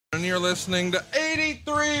And you're listening to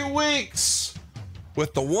 83 Weeks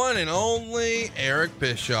with the one and only Eric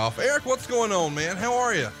Bischoff. Eric, what's going on, man? How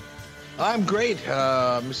are you? I'm great.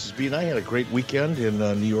 Mrs. B and I had a great weekend in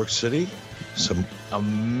New York City. Some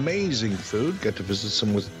amazing food. Got to visit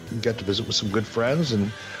with some good friends,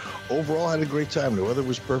 and overall had a great time. The weather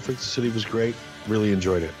was perfect. The city was great. Really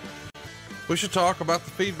enjoyed it. We should talk about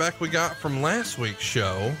the feedback we got from last week's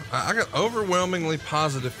show. I got overwhelmingly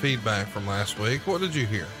positive feedback from last week. What did you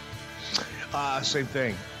hear? Same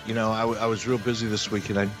thing. You know, I was real busy this week,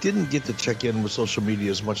 and I didn't get to check in with social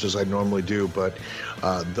media as much as I normally do, but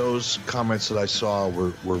those comments that I saw were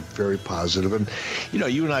very positive. And, you know,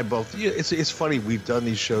 you and I both, it's funny, we've done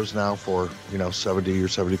these shows now for, 70 or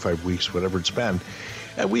 75 weeks, whatever it's been.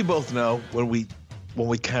 And we both know when we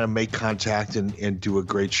kind of make contact and do a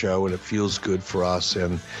great show and it feels good for us.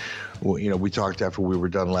 And, we talked after we were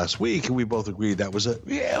done last week, and we both agreed it was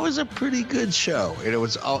a pretty good show. And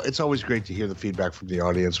it's always great to hear the feedback from the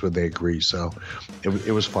audience when they agree. So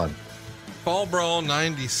it was fun. Fall Brawl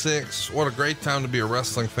 96. What a great time to be a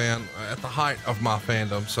wrestling fan at the height of my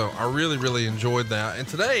fandom. So I really, really enjoyed that. And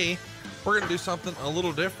today we're going to do something a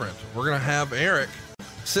little different. We're going to have Eric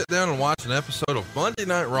sit down and watch an episode of Monday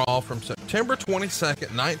Night Raw from September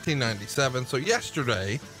 22nd, 1997. So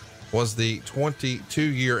yesterday was the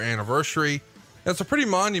 22-year anniversary. It's a pretty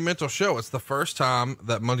monumental show. It's the first time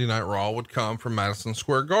that Monday Night Raw would come from Madison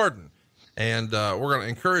Square Garden. And we're going to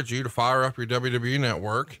encourage you to fire up your WWE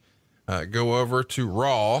network, go over to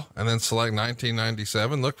Raw, and then select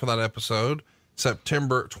 1997. Look for that episode,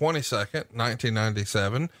 September 22nd,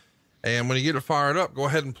 1997. And when you get it fired up, go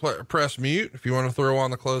ahead and press mute. If you want to throw on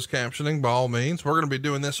the closed captioning, by all means. We're going to be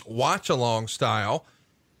doing this watch along style,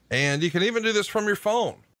 and you can even do this from your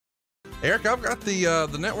phone. Eric, I've got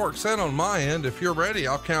the network set on my end. If you're ready,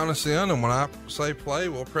 I'll count us in, and when I say play,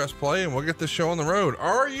 we'll press play and we'll get this show on the road.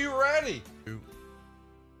 Are you ready?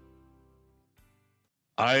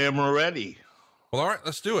 I am ready. Well, all right,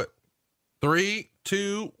 let's do it. 3,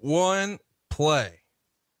 2, 1, play.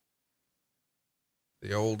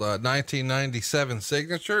 The old 1997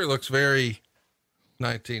 signature. It looks very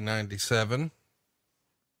 1997.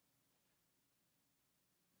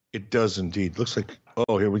 It does indeed. Looks like,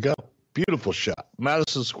 oh, here we go. Beautiful shot.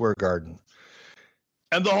 Madison Square Garden.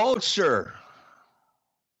 And the Hulkster.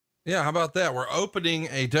 Yeah, how about that? We're opening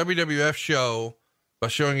a WWF show by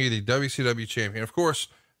showing you the WCW champion. Of course,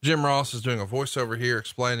 Jim Ross is doing a voiceover here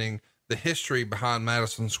explaining the history behind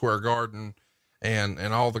Madison Square Garden and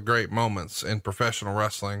all the great moments in professional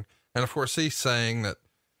wrestling. And of course, he's saying that,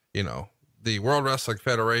 the World Wrestling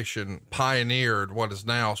Federation pioneered what is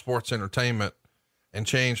now sports entertainment and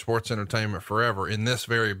changed sports entertainment forever in this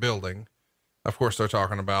very building. Of course, they're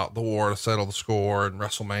talking about the war to settle the score and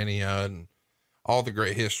WrestleMania and all the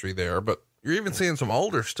great history there, but you're even seeing some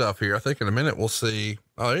older stuff here. I think in a minute we'll see,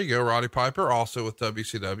 oh, there you go. Roddy Piper, also with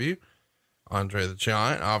WCW, Andre the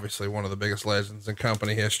Giant, obviously one of the biggest legends in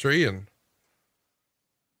company history and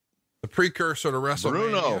the precursor to WrestleMania.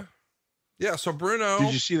 Bruno. Yeah. So Bruno,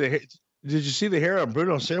 Did you see the hair on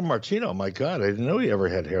Bruno Sammartino? My God, I didn't know he ever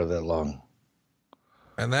had hair that long.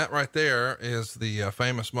 And that right there is the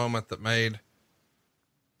famous moment that made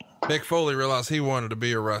Mick Foley realize he wanted to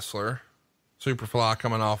be a wrestler. Superfly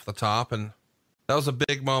coming off the top. And that was a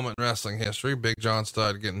big moment in wrestling history. Big John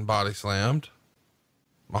Studd getting body slammed.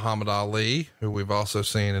 Muhammad Ali, who we've also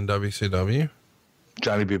seen in WCW.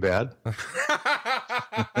 Johnny B. Bad.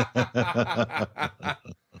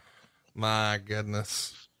 My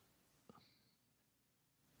goodness.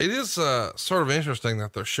 It is sort of interesting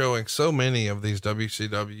that they're showing so many of these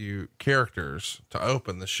WCW characters to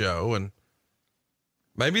open the show. And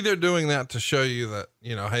maybe they're doing that to show you that,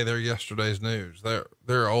 hey, they're yesterday's news.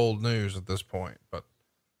 They're old news at this point. But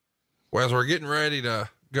as we're getting ready to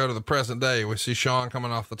go to the present day, we see Shawn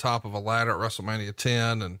coming off the top of a ladder at WrestleMania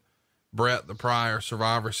 10 and Brett, the prior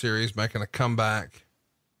Survivor Series, making a comeback.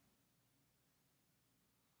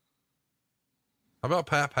 How about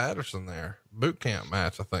Pat Patterson there? Boot camp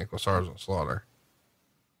match, I think, with Sergeant Slaughter.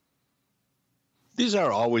 These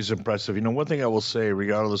are always impressive. One thing I will say,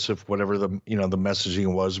 regardless of whatever the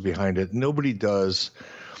messaging was behind it, nobody does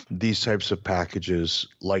these types of packages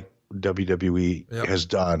like WWE has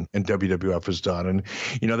done and WWF has done.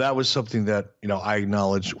 And, that was something that, I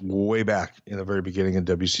acknowledged way back in the very beginning in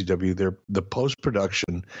WCW. The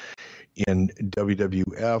post-production in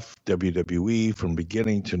WWF, WWE from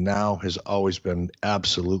beginning to now has always been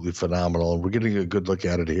absolutely phenomenal. And we're getting a good look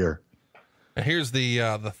at it here. And here's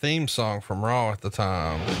the theme song from Raw at the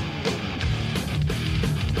time.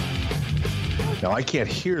 Now I can't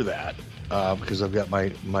hear that because I've got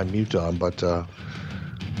my mute on, but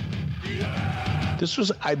This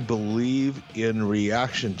was, I believe, in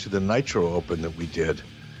reaction to the Nitro Open that we did.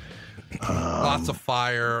 Lots of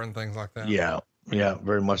fire and things like that. Yeah,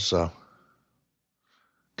 very much so.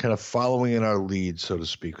 Kind of following in our lead, so to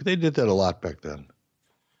speak. They did that a lot back then.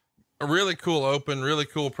 A really cool open, really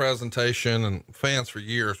cool presentation, and fans for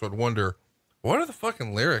years would wonder, what are the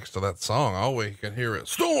fucking lyrics to that song? All we can hear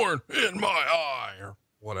is "Thorn in my eye" or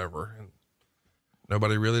whatever. And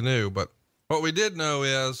nobody really knew, but what we did know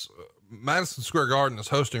is Madison Square Garden is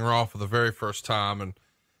hosting Raw for the very first time. And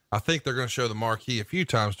I think they're going to show the marquee a few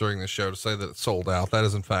times during this show to say that it's sold out. That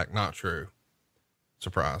is in fact not true.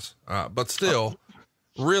 Surprise. But still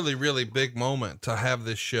really, really big moment to have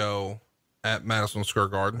this show at Madison Square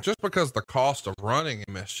Garden, just because the cost of running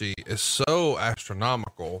MSG is so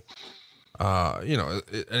astronomical. And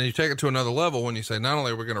you take it to another level when you say, not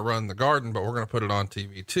only are we going to run the Garden, but we're going to put it on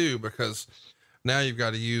TV too, because now you've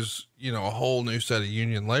got to use, a whole new set of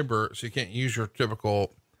union labor. So you can't use your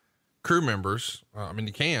typical crew members.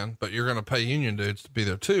 You can, but you're going to pay union dudes to be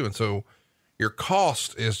there too. And so your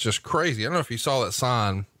cost is just crazy. I don't know if you saw that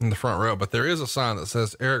sign in the front row, but there is a sign that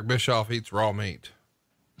says Eric Bischoff eats raw meat.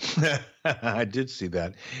 I did see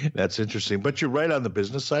that. That's interesting, but you're right on the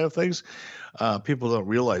business side of things. People don't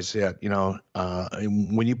realize that,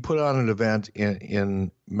 when you put on an event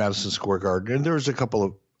in Madison Square Garden, and there's a couple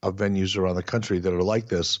of venues around the country that are like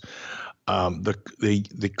this,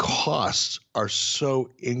 the costs are so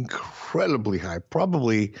incredibly high,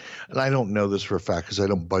 probably, and I don't know this for a fact because I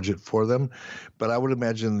don't budget for them, but I would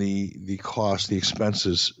imagine the cost, the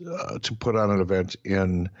expenses to put on an event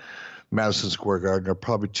in Madison Square Garden are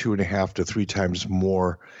probably 2.5 to 3 times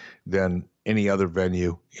more than any other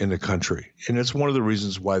venue in the country. And it's one of the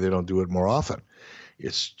reasons why they don't do it more often.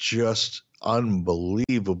 It's just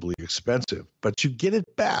unbelievably expensive, but you get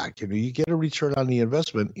it back. You get a return on the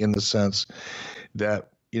investment in the sense that,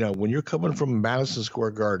 when you're coming from Madison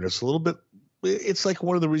Square Garden, it's like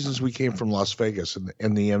one of the reasons we came from Las Vegas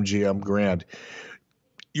and the MGM Grand.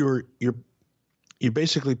 You're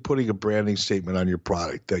basically putting a branding statement on your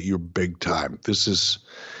product that you're big time. This is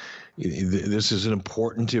an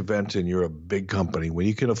important event and you're a big company. When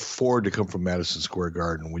you can afford to come from Madison Square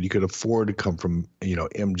Garden, when you can afford to come from,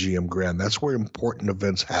 MGM Grand, that's where important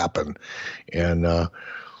events happen. And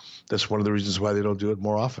that's one of the reasons why they don't do it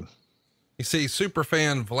more often. You see,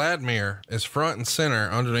 superfan Vladimir is front and center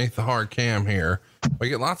underneath the hard cam here. We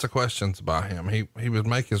get lots of questions about him. He would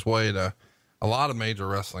make his way to a lot of major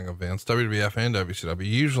wrestling events, WWF and WCW,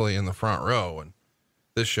 usually in the front row. And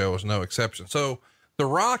this show is no exception. So The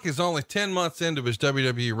Rock is only 10 months into his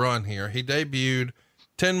WWE run here. He debuted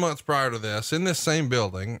 10 months prior to this in this same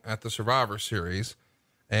building at the Survivor Series.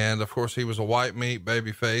 And of course he was a white meat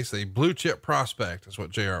babyface, a blue chip prospect is what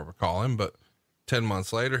JR would call him. But 10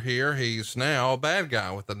 months later here, he's now a bad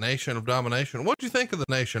guy with the Nation of Domination. What do you think of the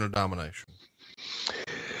Nation of Domination?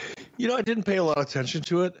 I didn't pay a lot of attention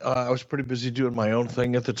to it. I was pretty busy doing my own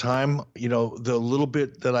thing at the time. The little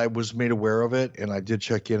bit that I was made aware of it, and I did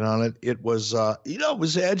check in on it. It was, it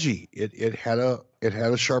was edgy. It had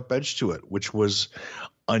a sharp edge to it, which was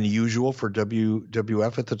unusual for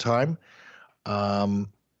WWF at the time.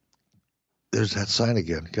 There's that sign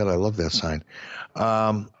again. God, I love that sign.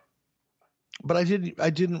 But I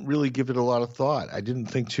didn't really give it a lot of thought. I didn't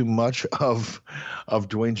think too much of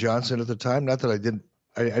Dwayne Johnson at the time. Not that I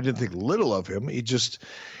didn't think little of him.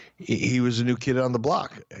 He was a new kid on the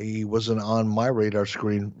block. He wasn't on my radar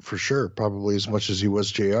screen for sure, probably as much as he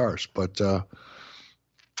was JR's, but,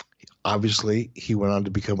 obviously he went on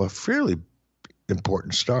to become a fairly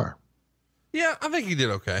important star. Yeah. I think he did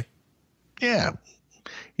okay. Yeah.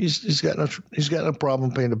 He's got no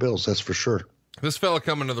problem paying the bills. That's for sure. This fella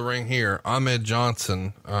coming to the ring here, Ahmed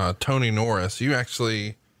Johnson, Tony Norris, you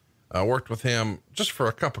actually, worked with him just for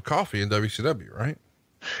a cup of coffee in WCW, right?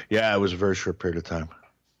 Yeah, it was a very short period of time.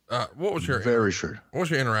 What was your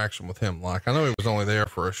interaction with him like? I know he was only there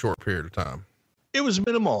for a short period of time. It was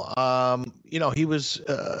minimal. He was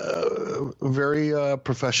very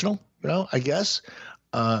professional, I guess.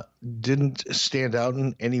 Didn't stand out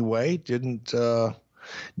in any way. Didn't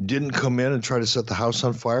come in and try to set the house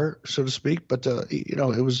on fire, so to speak. But,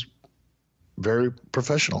 it was very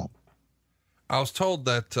professional. I was told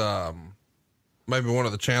that maybe one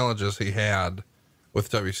of the challenges he had with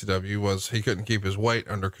WCW was he couldn't keep his weight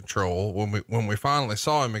under control. When we finally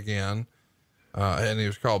saw him again, and he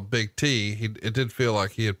was called Big T, it did feel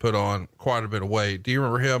like he had put on quite a bit of weight. Do you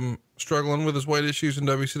remember him struggling with his weight issues in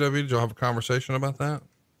WCW? Did y'all have a conversation about that?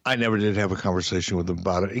 I never did have a conversation with him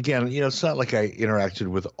about it. Again, it's not like I interacted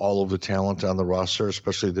with all of the talent on the roster,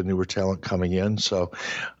 especially the newer talent coming in. So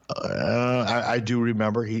I do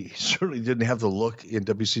remember he certainly didn't have the look in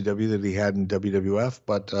WCW that he had in WWF.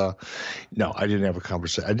 But no, I didn't have a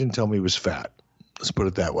conversation. I didn't tell him he was fat. Let's put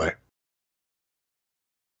it that way.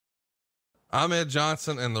 Ahmed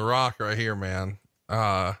Johnson and The Rock right here, man.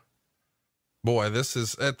 Boy, this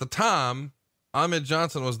is at the time, Ahmed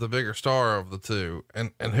Johnson was the bigger star of the two.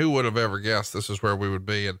 And who would have ever guessed this is where we would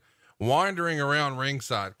be? And wandering around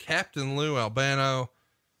ringside, Captain Lou Albano.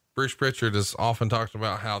 Bruce Pritchard has often talked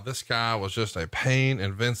about how this guy was just a pain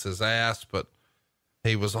in Vince's ass, but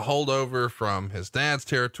he was a holdover from his dad's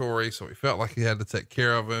territory. So he felt like he had to take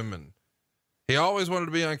care of him. And he always wanted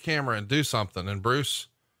to be on camera and do something. And Bruce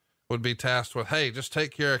would be tasked with, hey, just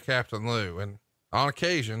take care of Captain Lou. And on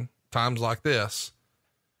occasion, times like this,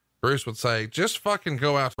 Bruce would say, just fucking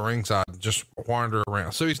go out to ringside and just wander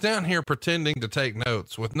around. So he's down here pretending to take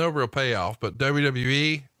notes with no real payoff, but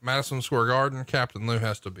WWE, Madison Square Garden, Captain Lou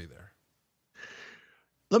has to be there.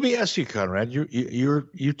 Let me ask you, Conrad,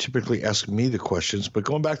 you typically ask me the questions, but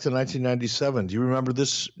going back to 1997, do you remember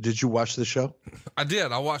this? Did you watch the show? I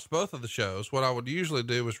did. I watched both of the shows. What I would usually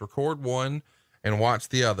do was record one and watch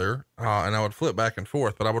the other. And I would flip back and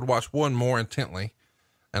forth, but I would watch one more intently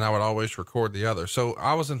and I would always record the other. So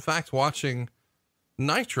I was in fact watching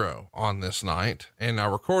Nitro on this night and I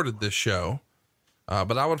recorded this show.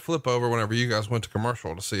 But I would flip over whenever you guys went to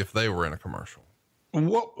commercial to see if they were in a commercial.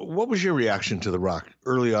 What was your reaction to The Rock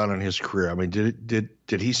early on in his career? I mean, did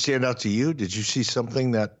he stand out to you? Did you see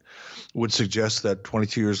something that would suggest that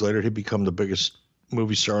 22 years later he'd become the biggest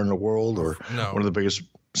movie star in the world or one of the biggest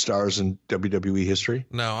stars in WWE history?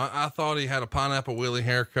 No, I thought he had a Pineapple Willie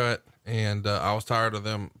haircut and I was tired of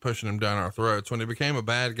them pushing him down our throats. When he became a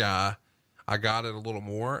bad guy, I got it a little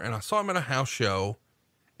more and I saw him at a house show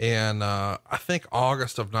in I think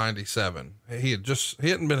August of 97. He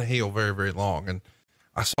hadn't been a heel very, very long. And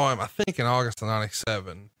I saw him, I think in August of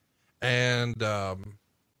 97. And,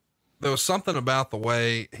 there was something about the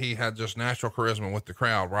way he had just natural charisma with the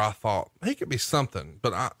crowd where I thought he could be something,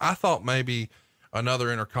 but I thought maybe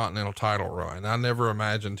another Intercontinental title run. I never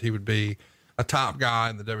imagined he would be a top guy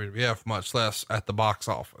in the WWF, much less at the box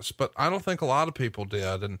office, but I don't think a lot of people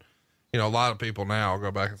did. And, a lot of people now go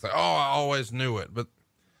back and say, oh, I always knew it, but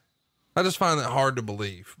I just find that hard to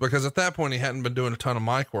believe because at that point he hadn't been doing a ton of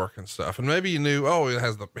mic work and stuff. And maybe you knew, oh, he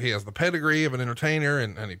has the pedigree of an entertainer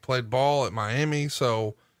and he played ball at Miami.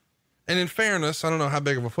 So, and in fairness, I don't know how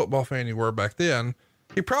big of a football fan you were back then.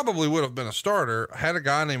 He probably would have been a starter had a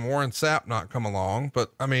guy named Warren Sapp not come along.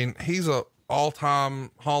 But I mean, he's a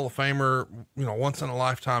all-time Hall of Famer, once in a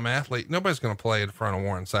lifetime athlete. Nobody's going to play in front of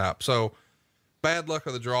Warren Sapp. So bad luck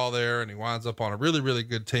of the draw there. And he winds up on a really, really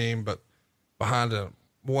good team, but behind a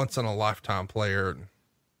once in a lifetime player and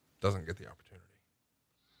doesn't get the opportunity.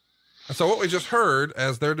 And so what we just heard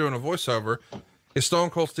as they're doing a voiceover is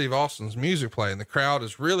Stone Cold Steve Austin's music playing. The crowd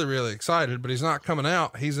is really, really excited, but he's not coming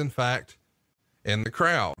out. He's in fact in the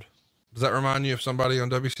crowd. Does that remind you of somebody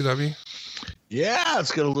on WCW? Yeah.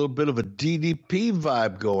 It's got a little bit of a DDP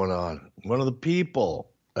vibe going on. One of the people.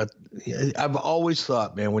 I've always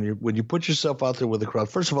thought, man, when you put yourself out there with the crowd,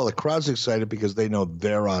 first of all, the crowd's excited because they know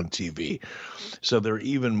they're on TV. So they're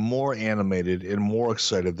even more animated and more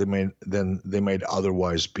excited than they might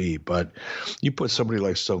otherwise be. But you put somebody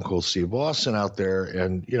like Stone Cold Steve Austin out there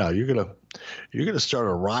and, you're going to start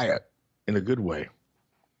a riot in a good way.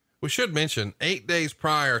 We should mention 8 days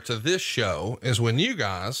prior to this show is when you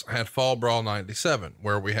guys had Fall Brawl 97,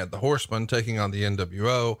 where we had the Horsemen taking on the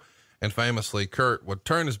NWO. And famously, Kurt would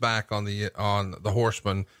turn his back on the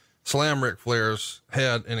Horseman, slam Ric Flair's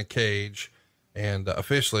head in a cage, and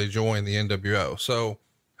officially join the NWO. So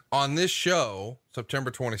on this show, September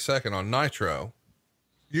 22nd on Nitro,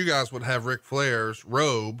 you guys would have Ric Flair's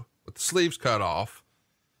robe with the sleeves cut off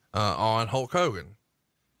on Hulk Hogan.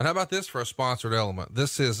 And how about this for a sponsored element?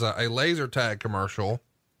 This is a laser tag commercial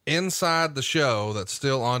inside the show that's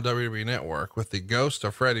still on WWE Network with the ghost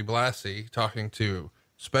of Freddie Blassie talking to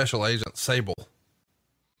Special Agent Sable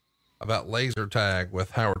about laser tag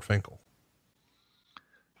with Howard Finkel.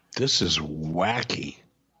 This is wacky.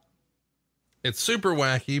 It's super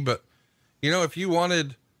wacky, but if you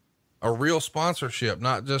wanted a real sponsorship,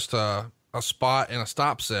 not just a spot in a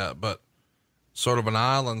stop set, but sort of an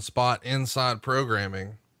island spot inside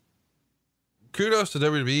programming, kudos to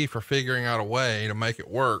WWE for figuring out a way to make it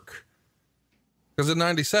work. Cause in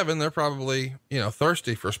 97, they're probably,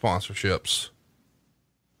 thirsty for sponsorships.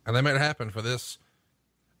 And they made it happen for this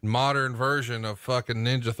modern version of fucking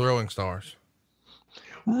Ninja Throwing Stars.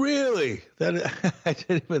 Really? That I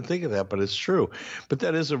didn't even think of that, but it's true. But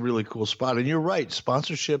that is a really cool spot. And you're right.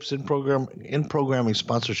 Sponsorships in programming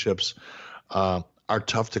sponsorships are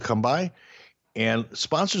tough to come by, and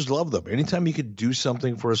sponsors love them. Anytime you could do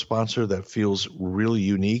something for a sponsor that feels really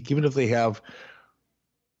unique, even if they have.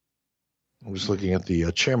 I was looking at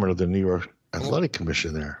the chairman of the New York Athletic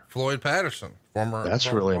Commission there, Floyd Patterson, former. That's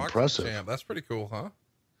former really boxing impressive. champ. That's pretty cool, huh?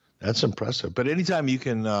 That's impressive. But anytime you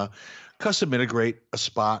can custom integrate a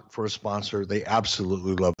spot for a sponsor, they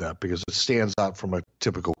absolutely love that because it stands out from a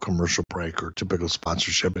typical commercial break or typical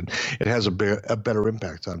sponsorship, and it has a better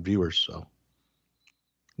impact on viewers. So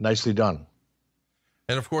nicely done.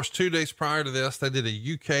 And of course, 2 days prior to this, they did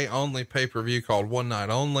a UK only pay-per-view called One Night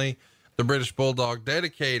Only. The British Bulldog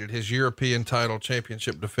dedicated his European title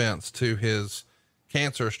championship defense to his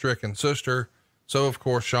cancer-stricken sister. So of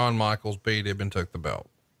course, Shawn Michaels beat him and took the belt.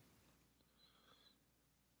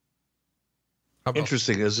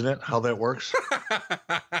 Interesting, isn't it? How that works.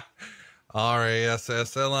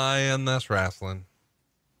 RASSLIN, that's wrestling.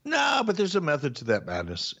 No, but there's a method to that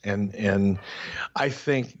madness. And I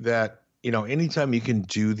think that, anytime you can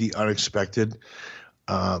do the unexpected,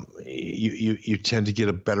 you tend to get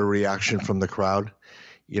a better reaction from the crowd.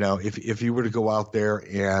 If you were to go out there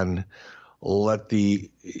and let the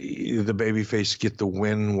babyface get the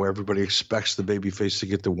win where everybody expects the babyface to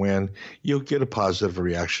get the win, you'll get a positive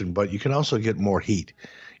reaction, but you can also get more heat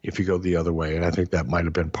if you go the other way. And I think that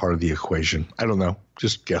might've been part of the equation. I don't know,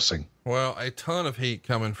 just guessing. Well, a ton of heat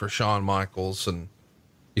coming for Shawn Michaels, and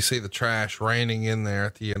you see the trash raining in there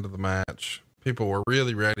at the end of the match. People were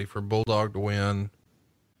really ready for Bulldog to win.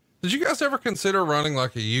 Did you guys ever consider running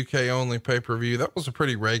like a UK only pay-per-view? That was a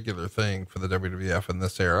pretty regular thing for the WWF in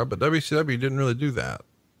this era, but WCW didn't really do that.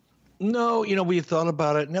 No, we had thought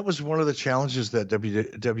about it, and that was one of the challenges that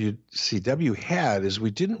WCW had, is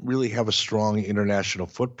we didn't really have a strong international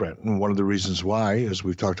footprint. And one of the reasons why, as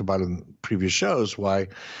we've talked about in previous shows, why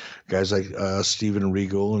guys like Steven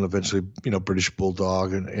Regal and eventually, British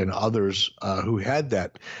Bulldog and others who had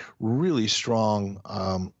that really strong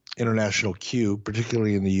international queue,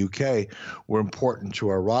 particularly in the UK, were important to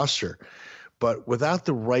our roster. But without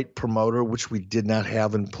the right promoter, which we did not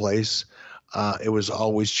have in place, it was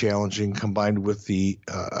always challenging, combined with the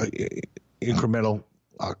incremental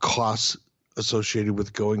costs associated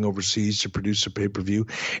with going overseas to produce a pay-per-view,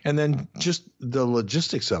 and then just the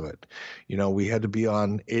logistics of it. We had to be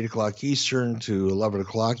on 8:00 Eastern to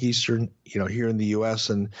 11:00 Eastern, here in the US,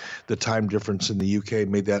 and the time difference in the UK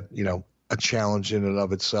made that, a challenge in and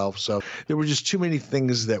of itself. So there were just too many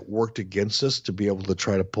things that worked against us to be able to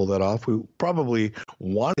try to pull that off. We probably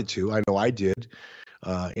wanted to. I know I did.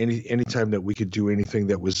 Anytime that we could do anything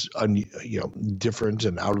that was different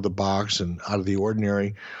and out of the box and out of the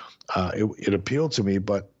ordinary, it appealed to me.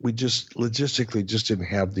 But we just logistically just didn't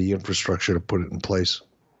have the infrastructure to put it in place.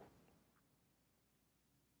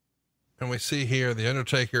 And we see here the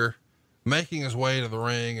Undertaker making his way to the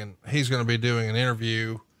ring, and he's going to be doing an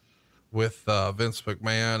interview with Vince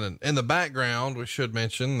McMahon. And in the background, we should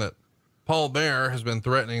mention that Paul Bearer has been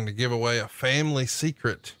threatening to give away a family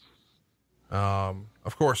secret.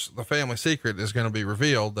 Of course, the family secret is going to be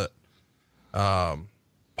revealed that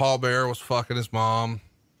Paul Bearer was fucking his mom,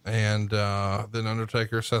 and then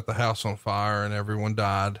Undertaker set the house on fire and everyone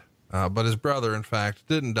died. But his brother, in fact,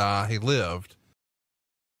 didn't die. He lived.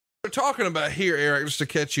 We're talking about here, Eric, just to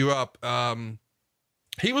catch you up.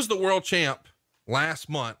 He was the world champ last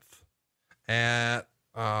month at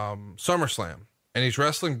SummerSlam, and he's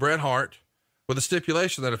wrestling Bret Hart with a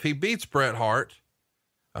stipulation that if he beats Bret Hart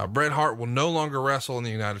will no longer wrestle in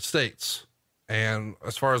the United States. And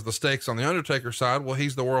as far as the stakes on the Undertaker side, well,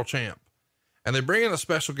 he's the world champ, and they bring in a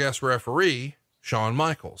special guest referee, Shawn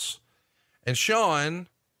Michaels, and Shawn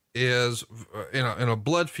is in a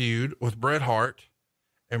blood feud with Bret Hart,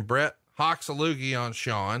 and Bret hocks a loogie on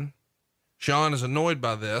Shawn. Shawn is annoyed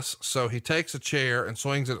by this, so he takes a chair and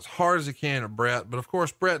swings it as hard as he can at Bret. But of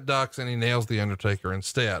course, Bret ducks and he nails the Undertaker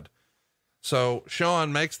instead. So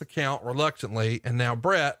Shawn makes the count reluctantly, and now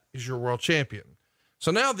Bret is your world champion. So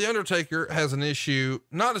now the Undertaker has an issue,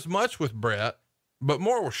 not as much with Bret, but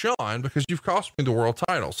more with Shawn, because you've cost me the world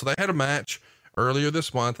title. So they had a match earlier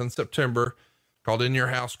this month in September called In Your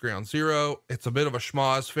House Ground Zero. It's a bit of a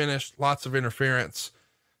schmoz finish, lots of interference.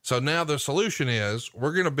 So now the solution is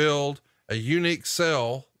we're going to build a unique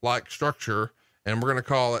cell-like structure, and we're going to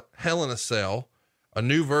call it Hell in a Cell, a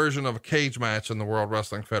new version of a cage match in the World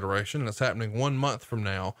Wrestling Federation. And it's happening 1 month from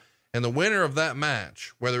now. And the winner of that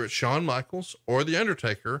match, whether it's Shawn Michaels or the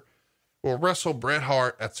Undertaker, will wrestle Bret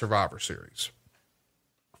Hart at Survivor Series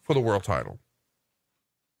for the world title.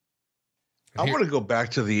 I want to go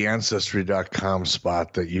back to the Ancestry.com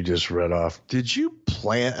spot that you just read off. Did you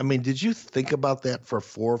did you think about that for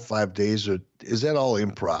 4 or 5 days, or is that all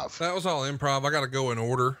improv? That was all improv. I got to go in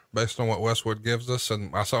order based on what Westwood gives us.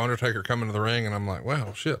 And I saw Undertaker come into the ring and I'm like,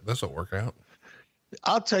 well, shit, this will work out.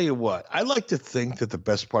 I'll tell you what, I like to think that the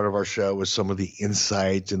best part of our show is some of the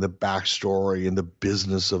insights and the backstory and the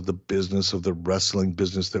business of the wrestling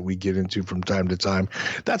business that we get into from time to time.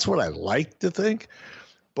 That's what I like to think.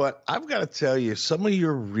 But I've got to tell you, some of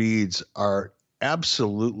your reads are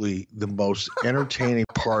absolutely the most entertaining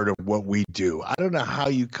part of what we do. I don't know how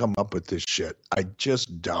you come up with this shit. I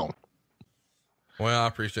just don't. Well, I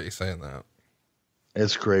appreciate you saying that.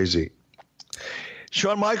 It's crazy.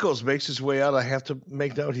 Shawn Michaels makes his way out. I have to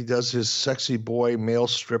make note, he does his sexy boy male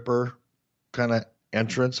stripper kind of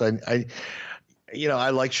entrance. I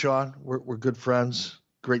like Shawn. We're good friends,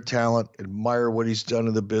 great talent, admire what he's done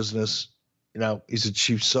in the business. He's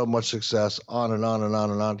achieved so much success, on and on and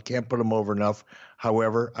on and on. Can't put him over enough.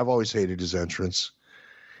 However, I've always hated his entrance.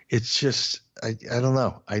 It's just, I don't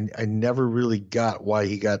know. I never really got why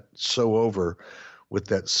he got so over with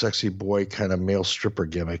that sexy boy kind of male stripper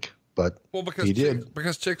gimmick. But because he did.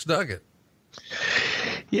 Because chicks dug it.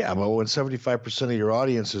 Yeah, but when 75% of your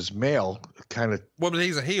audience is male, kind of. Well, but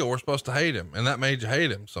he's a heel. We're supposed to hate him, and that made you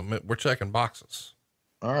hate him. So we're checking boxes.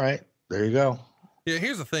 All right, there you go. Yeah,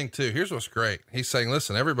 here's the thing too. Here's what's great. He's saying,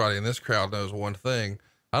 listen, everybody in this crowd knows one thing.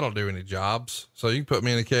 I don't do any jobs. So you can put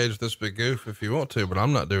me in a cage with this big goof if you want to, but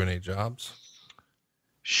I'm not doing any jobs.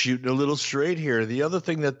 Shooting a little straight here. The other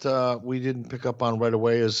thing that we didn't pick up on right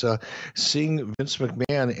away is seeing Vince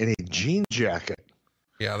McMahon in a jean jacket.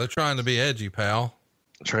 Yeah, they're trying to be edgy, pal.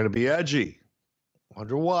 Trying to be edgy.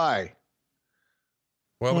 Wonder why.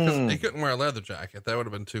 Well, because he couldn't wear a leather jacket. That would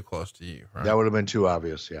have been too close to you, right? That would have been too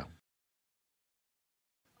obvious, yeah.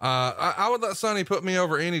 I would let Sonny put me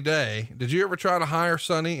over any day. Did you ever try to hire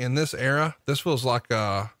Sonny in this era? This feels like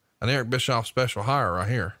an Eric Bischoff special hire right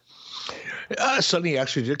here. Sonny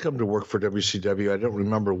actually did come to work for WCW. I don't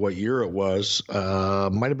remember what year it was.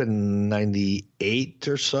 Might have been 98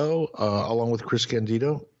 or so, along with Chris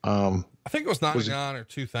Candido. I think it was 99 or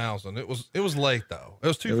 2000. It was late though. It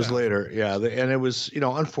was 2000. It was later. Yeah. And it was,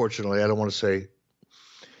 unfortunately, I don't want to say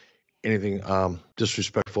anything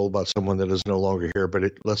disrespectful about someone that is no longer here,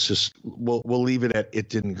 but we'll leave it at, it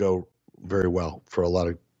didn't go very well for a lot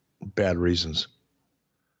of bad reasons.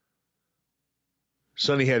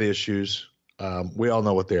 Sonny had issues. We all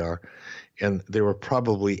know what they are. And they were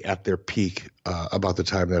probably at their peak about the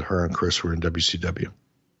time that her and Chris were in WCW.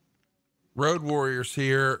 Road Warriors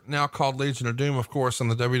here, now called Legion of Doom, of course, on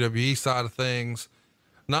the WWE side of things.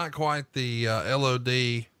 Not quite the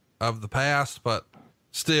LOD of the past, but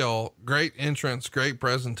still great entrance, great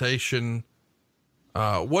presentation.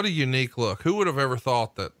 What a unique look. Who would have ever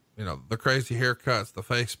thought that, the crazy haircuts, the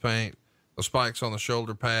face paint, the spikes on the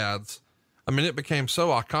shoulder pads. I mean, it became so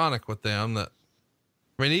iconic with them that,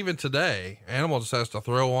 even today, Animal just has to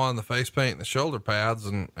throw on the face paint and the shoulder pads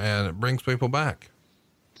and it brings people back.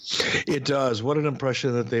 It does. What an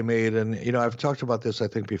impression that they made. And, I've talked about this, I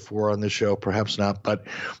think, before on the show, perhaps not, but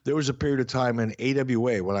there was a period of time in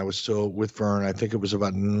AWA when I was still with Vern. I think it was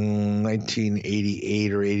about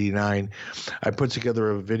 1988 or 89. I put together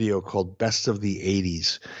a video called Best of the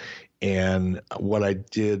 80s. And what I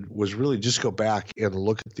did was really just go back and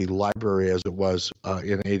look at the library as it was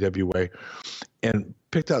in AWA and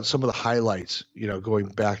picked out some of the highlights, going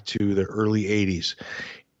back to the early 80s.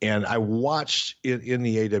 And I watched in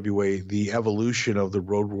the AWA the evolution of the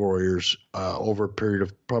Road Warriors over a period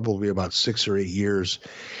of probably about 6 or 8 years.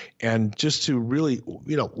 And just to really,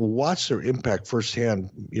 watch their impact firsthand,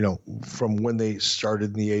 from when they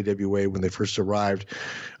started in the AWA, when they first arrived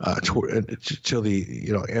till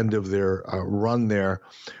the, end of their run there,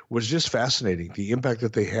 was just fascinating. The impact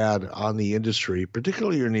that they had on the industry,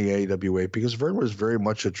 particularly in the AWA, because Vern was very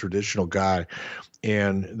much a traditional guy.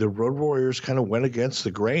 And the Road Warriors kind of went against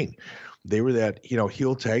the grain. They were that,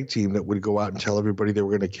 heel tag team that would go out and tell everybody they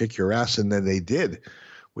were going to kick your ass. And then they did,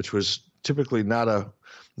 which was typically not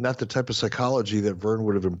the type of psychology that Vern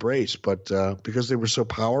would have embraced, but because they were so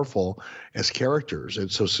powerful as characters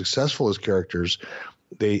and so successful as characters,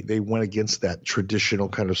 they went against that traditional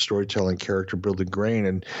kind of storytelling, character building grain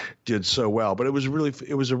and did so well. But it was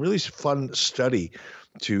a really fun study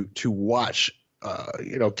to watch,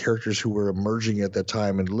 characters who were emerging at that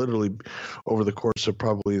time. And literally over the course of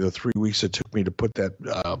probably the 3 weeks it took me to put that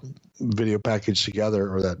video package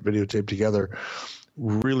together, or that videotape together,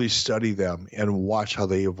 really study them and watch how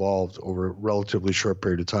they evolved over a relatively short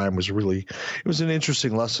period of time it was an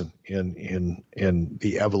interesting lesson in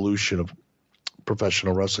the evolution of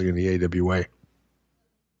professional wrestling in the AWA.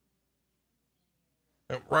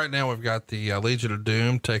 Right now we've got the Legion of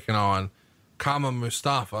Doom taking on Kama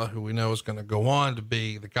Mustafa, who we know is going to go on to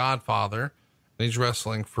be the Godfather. And he's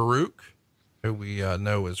wrestling Farouk, who we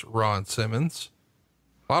know is Ron Simmons.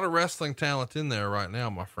 A lot of wrestling talent in there right now,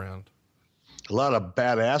 my friend. A lot of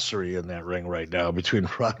badassery in that ring right now between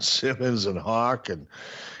Ron Simmons and Hawk and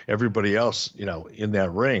everybody else, in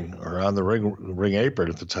that ring or on the ring apron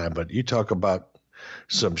at the time. But you talk about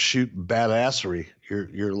some shoot badassery.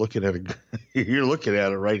 You're looking at you're looking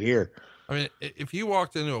at it right here. I mean, if you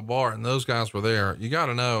walked into a bar and those guys were there, you got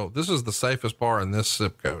to know this is the safest bar in this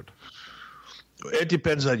zip code. It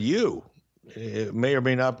depends on you. It may or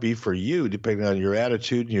may not be for you, depending on your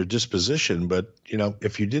attitude and your disposition. But,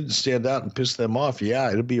 if you didn't stand out and piss them off,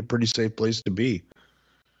 yeah, it'll be a pretty safe place to be.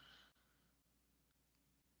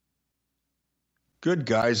 Good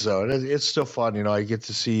guys, though. It's still fun. I get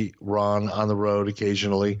to see Ron on the road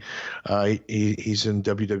occasionally. He's in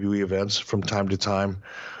WWE events from time to time.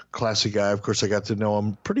 Classic guy. Of course, I got to know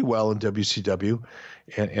him pretty well in WCW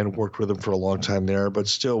and worked with him for a long time there. But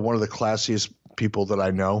still one of the classiest people that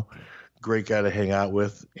I know. Great guy to hang out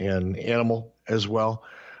with, and Animal as well.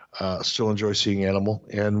 Still enjoy seeing Animal.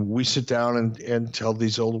 And we sit down and tell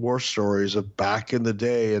these old war stories of back in the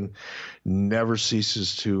day, and never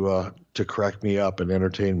ceases to crack me up and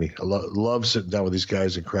entertain me. I love sitting down with these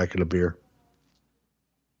guys and cracking a beer.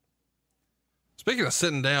 Speaking of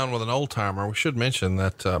sitting down with an old timer, we should mention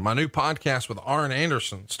that my new podcast with Arn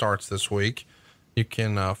Anderson starts this week. You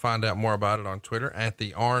can find out more about it on Twitter at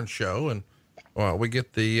The Arn Show. And we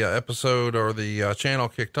get the episode or the channel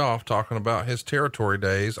kicked off talking about his territory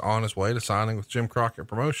days on his way to signing with Jim Crockett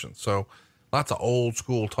Promotions. So lots of old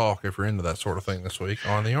school talk if you're into that sort of thing this week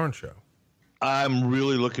on The Arn Show. I'm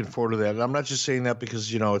really looking forward to that. And I'm not just saying that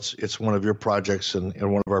because, it's one of your projects and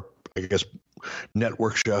one of our, I guess,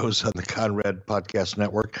 network shows on the Conrad Podcast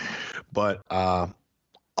Network. But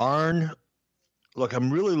Arn, look,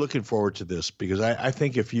 I'm really looking forward to this because I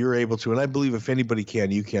think if you're able to, and I believe if anybody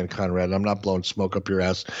can, you can, Conrad. I'm not blowing smoke up your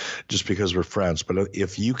ass just because we're friends, but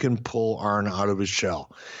if you can pull Arn out of his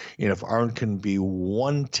shell, and if Arn can be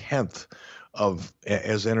 1/10 of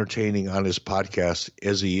as entertaining on his podcast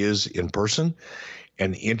as he is in person,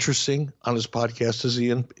 and interesting on his podcast as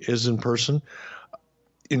he is in person,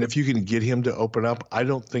 and if you can get him to open up, I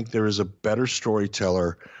don't think there is a better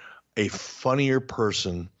storyteller, a funnier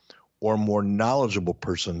person, or more knowledgeable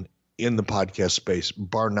person in the podcast space,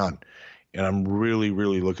 bar none. And I'm really,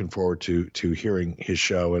 really looking forward to hearing his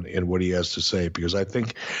show and what he has to say, because I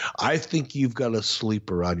think you've got a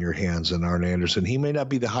sleeper on your hands in Arn Anderson. He may not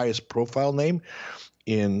be the highest profile name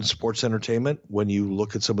in sports entertainment when you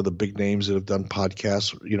look at some of the big names that have done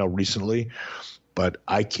podcasts, recently, but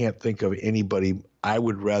I can't think of anybody I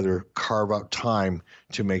would rather carve out time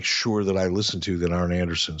to make sure that I listen to than Arn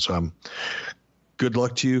Anderson. So good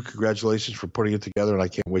luck to you. Congratulations for putting it together, and I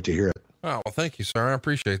can't wait to hear it. Oh, well, thank you, sir. I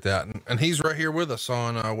appreciate that. And he's right here with us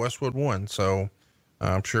on Westwood One. So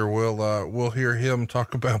I'm sure we'll hear him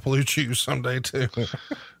talk about Blue Chew someday too.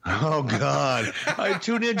 Oh God. I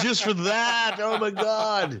tune in just for that. Oh my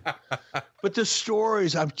God. But the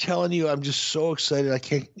stories, I'm telling you, I'm just so excited. I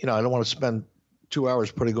can't, I don't want to spend 2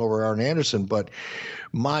 hours putting over Arn Anderson, but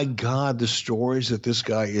my God, the stories that this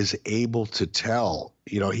guy is able to tell,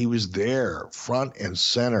 he was there front and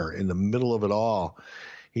center in the middle of it all.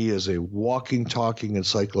 He is a walking, talking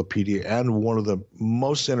encyclopedia and one of the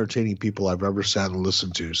most entertaining people I've ever sat and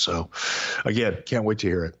listened to. So again, can't wait to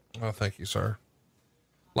hear it. Oh, thank you, sir.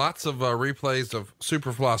 Lots of replays of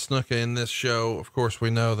Superfly Snuka in this show. Of course, we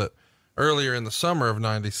know that earlier in the summer of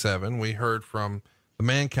 97, we heard from the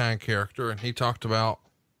Mankind character, and he talked about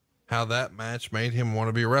how that match made him want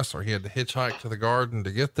to be a wrestler. He had to hitchhike to the Garden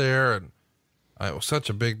to get there, and it was such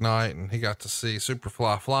a big night, and he got to see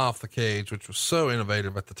Superfly fly off the cage, which was so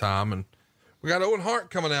innovative at the time. And we got Owen Hart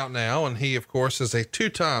coming out now, and he, of course, is a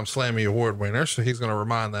 2-time Slammy Award winner, so he's going to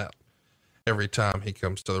remind that every time he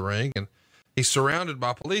comes to the ring. And he's surrounded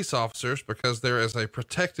by police officers because there is a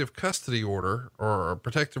protective custody order or a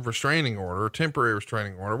protective restraining order, temporary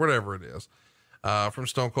restraining order, whatever it is, from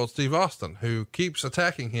Stone Cold Steve Austin, who keeps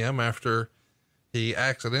attacking him after he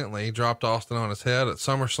accidentally dropped Austin on his head at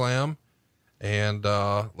SummerSlam and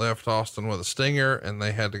left Austin with a stinger, and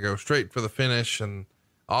they had to go straight for the finish. And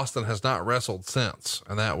Austin has not wrestled since,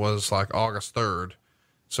 and that was like August 3rd.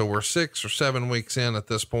 So we're 6 or 7 weeks in at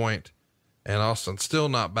this point, and Austin's still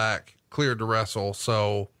not back, cleared to wrestle.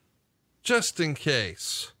 So just in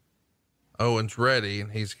case Owen's ready,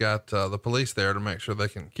 and he's got the police there to make sure they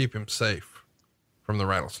can keep him safe from the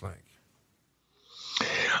rattlesnake.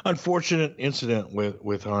 unfortunate incident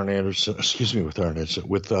with Arn Anderson, excuse me, with Arn Anderson,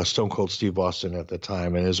 with Stone Cold Steve Austin at the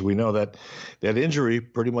time. And as we know, that injury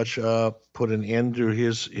pretty much put an end to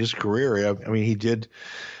his career. I mean, he did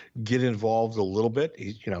get involved a little bit.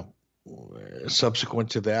 He, subsequent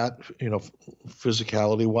to that,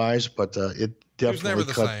 physicality wise, but it definitely He was never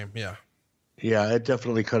the same. Yeah. Yeah, it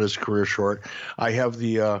definitely cut his career short. I have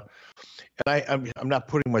the and I'm not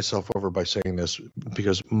putting myself over by saying this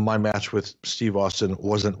because my match with Steve Austin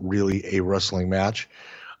wasn't really a wrestling match.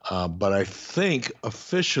 But I think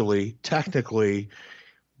officially, technically,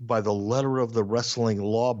 by the letter of the wrestling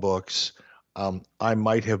law books, I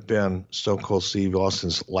might have been Stone Cold Steve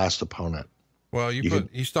Austin's last opponent. Well,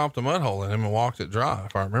 you stomped a mud hole in him and walked it dry,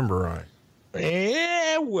 if I remember right.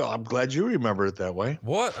 Yeah, well, I'm glad you remember it that way.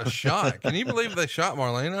 What a shot. Can you believe they shot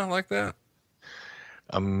Marlena like that?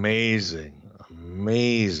 Amazing.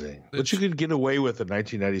 What you could get away with in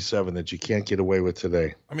 1997 that you can't get away with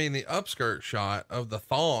today. I mean, the upskirt shot of the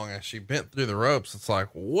thong as she bent through the ropes, it's like,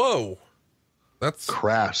 whoa, that's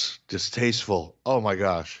crass, distasteful. Oh my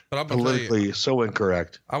gosh. But politically so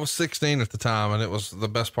incorrect. I was 16 at the time and it was the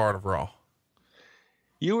best part of Raw.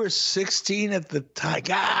 You were 16 at the time.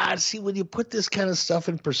 God, see, when you put this kind of stuff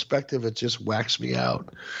in perspective, it just whacks me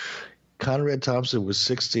out. Conrad Thompson was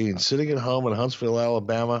 16, sitting at home in Huntsville,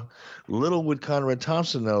 Alabama. Little would Conrad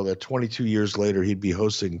Thompson know that 22 years later, he'd be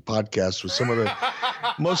hosting podcasts with some of the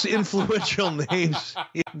most influential names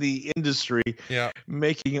in the industry,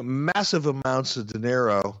 making massive amounts of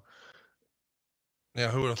dinero. Yeah,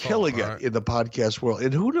 who would have killing it in the podcast world?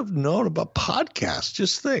 And who would have known about podcasts?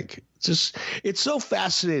 Just think. It's so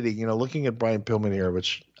fascinating, looking at Brian Pillman here,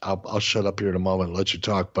 which I'll shut up here in a moment and let you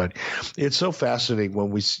talk. But it's so fascinating when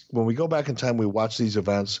we go back in time, we watch these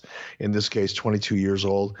events, in this case, 22 years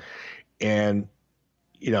old. And,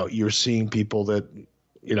 you're seeing people that,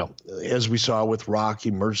 as we saw with Rock,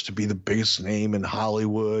 emerged to be the biggest name in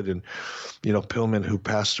Hollywood, and, Pillman, who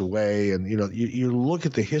passed away. And, you look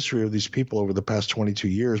at the history of these people over the past 22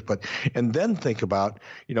 years, and then think about,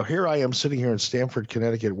 here I am sitting here in Stamford,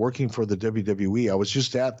 Connecticut, working for the WWE. I was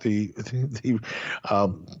just at the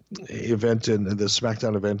event, in the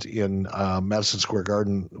SmackDown event in Madison Square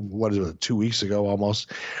Garden, 2 weeks ago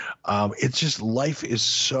almost. It's just, life is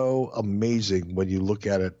so amazing when you look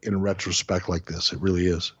at it in retrospect like this. It really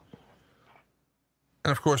is.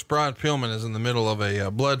 And of course, Brian Pillman is in the middle of a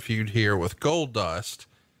blood feud here with Goldust.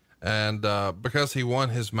 And, because he won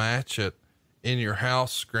his match at In Your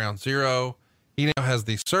House Ground Zero, he now has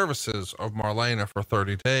the services of Marlena for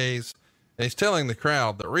 30 days. And he's telling the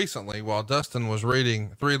crowd that recently, while Dustin was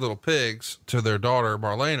reading Three Little Pigs to their daughter,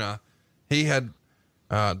 Marlena, he had,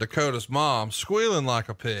 Dakota's mom squealing like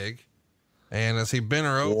a pig. And as he bent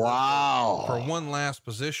her over for one last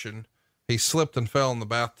position, he slipped and fell in the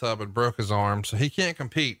bathtub and broke his arm. So he can't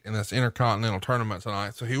compete in this Intercontinental tournament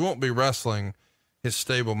tonight. So he won't be wrestling his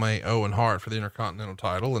stablemate Owen Hart for the Intercontinental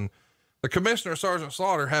title. And the commissioner, Sergeant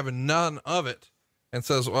Slaughter, having none of it, and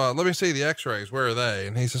says, let me see the x-rays. Where are they?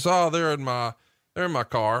 And he says, they're in my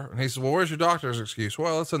car. And he says, well, where's your doctor's excuse?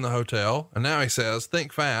 Well, it's in the hotel. And now he says,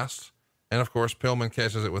 think fast. And of course, Pillman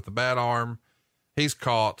catches it with the bad arm. He's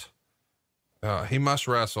caught. He must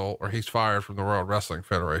wrestle or he's fired from the World Wrestling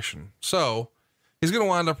Federation. So he's going to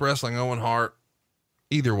wind up wrestling Owen Hart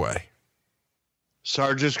either way.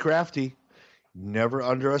 Sergeant's crafty. Never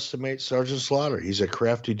underestimate Sergeant Slaughter. He's a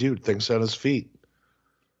crafty dude, thinks on his feet.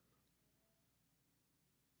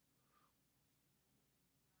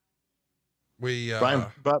 Brian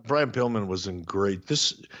Pillman was in great.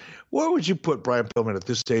 Where would you put Brian Pillman at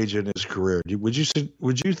this stage in his career? Would you say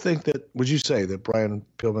that Brian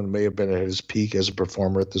Pillman may have been at his peak as a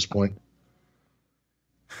performer at this point?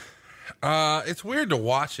 It's weird to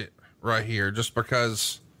watch it right here just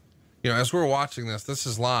because, as we're watching this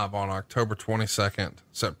is live on October 22nd,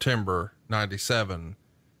 September 97.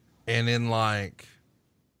 And in like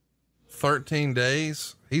 13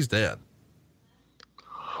 days, he's dead.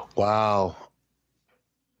 Wow.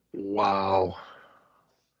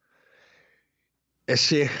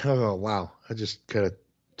 Oh, wow. I just kind of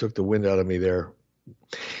took the wind out of me there.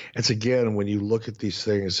 It's again, when you look at these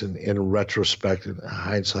things in retrospect and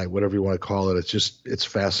hindsight, whatever you want to call it, it's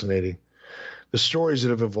fascinating. The stories that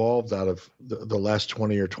have evolved out of the last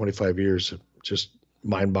 20 or 25 years, just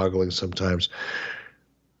mind boggling sometimes.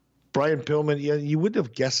 Brian Pillman, you wouldn't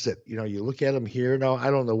have guessed it. You look at him here now. I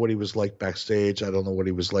don't know what he was like backstage. I don't know what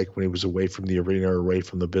he was like when he was away from the arena or away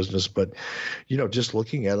from the business. But, just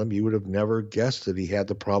looking at him, you would have never guessed that he had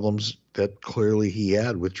the problems that clearly he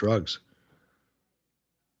had with drugs.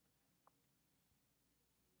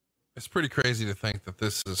 It's pretty crazy to think that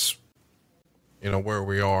this is, where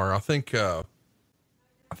we are. I think,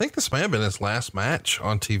 I think this may have been his last match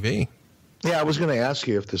on TV. Yeah, I was going to ask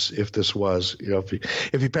you if this was,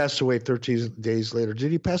 if he passed away 13 days later.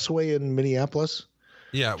 Did he pass away in Minneapolis?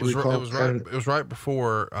 Yeah, it was right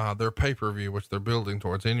before their pay-per-view, which they're building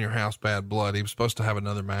towards, In Your House, Bad Blood. He was supposed to have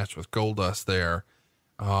another match with Goldust there.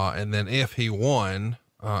 And then if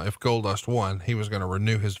Goldust won, he was going to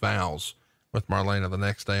renew his vows with Marlena the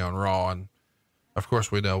next day on Raw. And of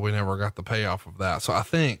course we know we never got the payoff of that. So I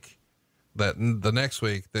think that the next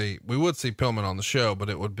week we would see Pillman on the show, but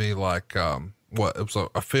it would be like, it was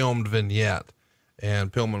a filmed vignette,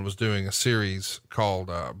 and Pillman was doing a series called,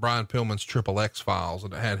 Brian Pillman's Triple X Files,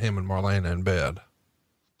 and it had him and Marlena in bed.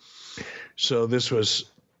 So this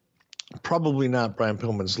was probably not Brian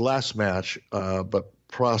Pillman's last match, but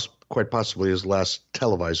quite possibly his last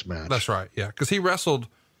televised match. That's right. Yeah. Cause he wrestled,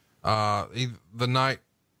 the night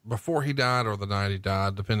before he died or the night he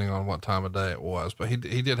died, depending on what time of day it was, but he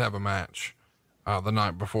did have a match, the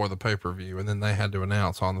night before the pay-per-view. And then they had to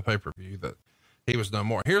announce on the pay-per-view that he was no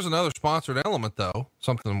more. Here's another sponsored element though,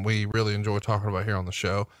 something we really enjoy talking about here on the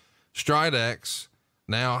show. Stridex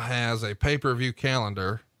now has a pay-per-view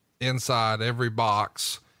calendar inside every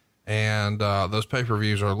box. And, those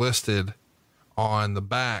pay-per-views are listed on the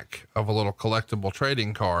back of a little collectible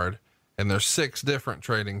trading card. And there's 6 different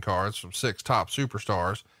trading cards from 6 top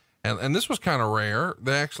superstars. And this was kind of rare.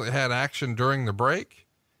 They actually had action during the break,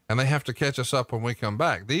 and they have to catch us up when we come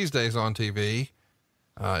back. These days on TV,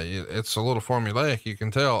 it's a little formulaic. You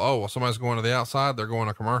can tell, oh, well, somebody's going to the outside, they're going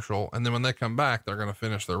to commercial. And then when they come back, they're going to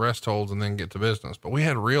finish their rest holds and then get to business. But we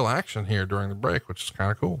had real action here during the break, which is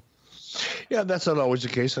kind of cool. Yeah, that's not always the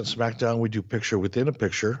case on SmackDown. We do picture within a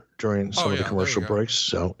picture during some of the commercial breaks.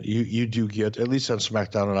 So you do get, at least on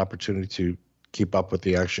SmackDown, an opportunity to keep up with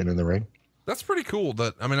the action in the ring. That's pretty cool.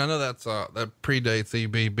 I know that's, that predates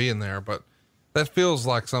EB being there, but that feels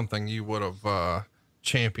like something you would have,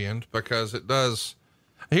 championed, because it does.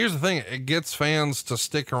 Here's the thing. It gets fans to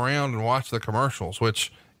stick around and watch the commercials,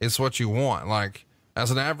 which is what you want. Like,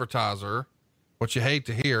 as an advertiser, what you hate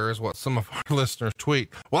to hear is what some of our listeners tweet.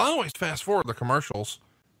 Well, I always fast forward the commercials.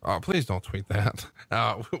 Please don't tweet that.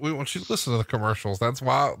 We want you to listen to the commercials. That's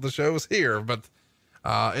why the show is here. But,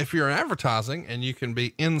 if you're advertising and you can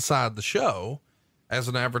be inside the show as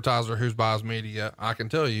an advertiser who's buys media, I can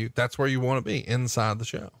tell you that's where you want to be, inside the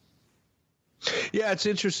show. Yeah, it's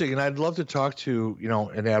interesting. And I'd love to talk to,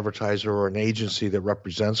 an advertiser or an agency that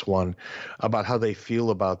represents one about how they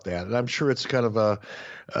feel about that. And I'm sure it's kind of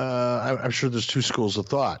I'm sure there's 2 schools of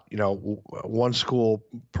thought. One school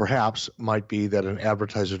perhaps might be that an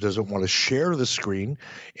advertiser doesn't want to share the screen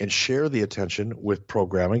and share the attention with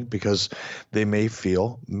programming because they may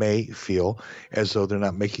feel as though they're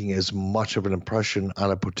not making as much of an impression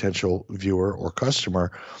on a potential viewer or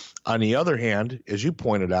customer. On the other hand, as you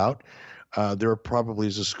pointed out, there probably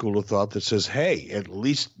is a school of thought that says, hey, at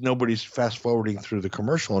least nobody's fast forwarding through the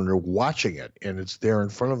commercial and they're watching it and it's there in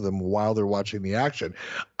front of them while they're watching the action.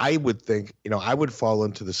 I would think, I would fall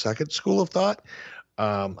into the second school of thought.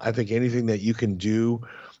 I think anything that you can do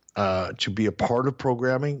to be a part of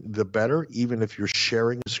programming, the better, even if you're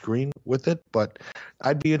sharing a screen with it. But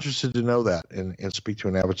I'd be interested to know that and speak to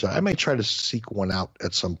an advertiser. I may try to seek one out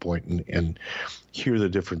at some point and hear the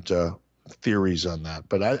different theories on that.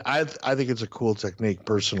 But I think it's a cool technique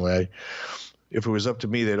personally. If it was up to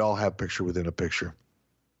me, they'd all have picture within a picture.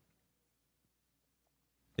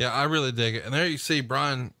 Yeah, I really dig it. And there you see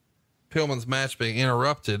Brian Pillman's match being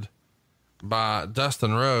interrupted by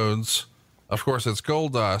Dustin Rhodes. Of course it's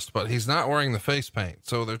Goldust, but he's not wearing the face paint.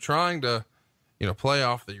 So they're trying to, play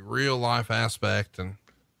off the real life aspect. And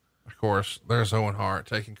of course there's Owen Hart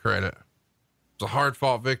taking credit. It's a hard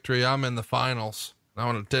fought victory. I'm in the finals. I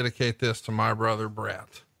want to dedicate this to my brother,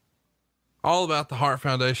 Brett. All about the Hart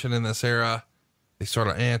Foundation in this era, the sort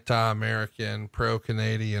of anti-American,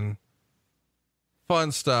 pro-Canadian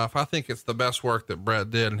fun stuff. I think it's the best work that Brett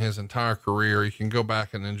did in his entire career. You can go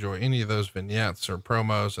back and enjoy any of those vignettes or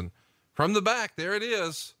promos. And from the back, there it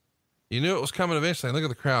is. You knew it was coming eventually. Look at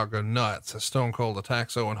the crowd go nuts as Stone Cold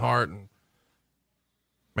attacks Owen Hart. And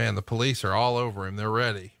man, the police are all over him. They're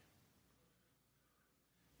ready.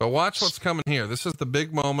 But watch what's coming here. This is the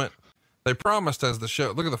big moment. They promised as the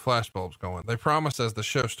show, look at the flashbulbs going. They promised as the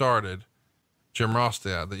show started, Jim Ross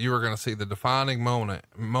did, that you were going to see the defining moment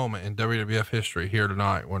in WWF history here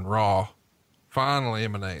tonight when Raw finally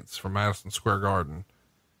emanates from Madison Square Garden.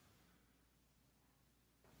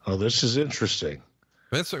 Oh, this is interesting.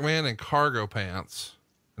 Vince McMahon in cargo pants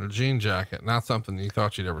and a jean jacket. Not something you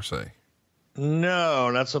thought you'd ever see.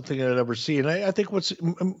 No, not something I'd ever see. And I think what's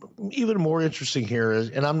even more interesting here is,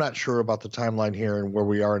 and I'm not sure about the timeline here and where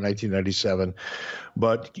we are in 1997,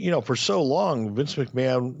 but for so long, Vince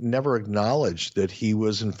McMahon never acknowledged that he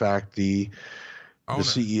was in fact the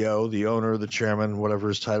CEO, the owner, the chairman, whatever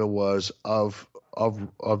his title was of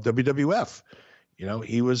WWF.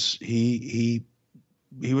 He was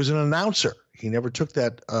an announcer. He never took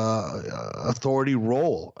that authority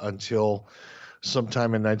role until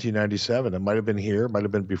sometime in 1997. It might have been here, might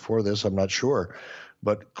have been before this. I'm not sure.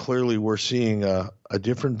 But clearly we're seeing a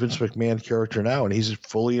different Vince McMahon character now, and he's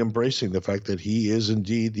fully embracing the fact that he is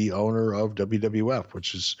indeed the owner of WWF,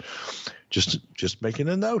 which is just making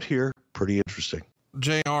a note here. Pretty interesting.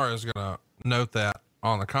 JR is going to note that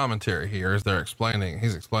on the commentary here as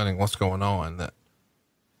he's explaining what's going on, that,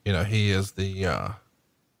 he is the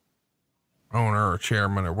owner or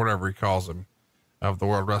chairman or whatever he calls him of the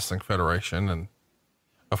World Wrestling Federation. And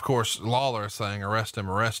of course, Lawler is saying, arrest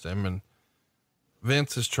him. And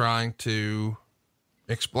Vince is trying to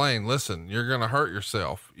explain, listen, you're going to hurt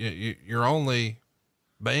yourself. You're only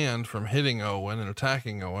banned from hitting Owen and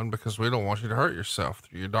attacking Owen because we don't want you to hurt yourself.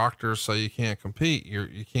 Your doctors say you can't compete.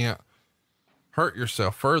 You can't hurt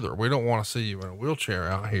yourself further. We don't want to see you in a wheelchair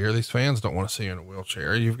out here. These fans don't want to see you in a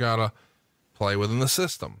wheelchair. You've got to play within the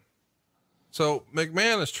system. So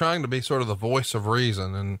McMahon is trying to be sort of the voice of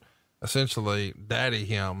reason and essentially daddy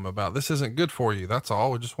him about, this isn't good for you. That's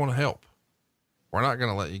all. We just want to help. We're not going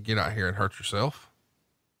to let you get out here and hurt yourself.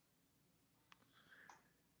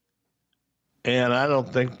 And I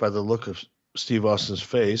don't think by the look of Steve Austin's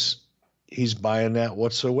face, he's buying that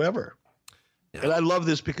whatsoever. Yeah. And I love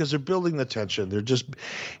this because they're building the tension.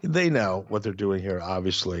 They know what they're doing here,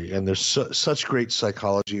 obviously. And there's such great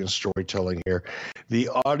psychology and storytelling here. The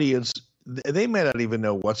audience, they may not even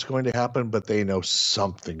know what's going to happen, but they know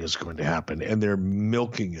something is going to happen, and they're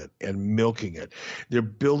milking it. They're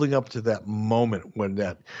building up to that moment when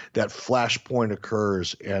that flashpoint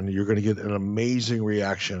occurs, and you're going to get an amazing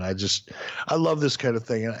reaction. I love this kind of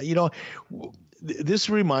thing. And, this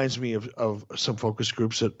reminds me of some focus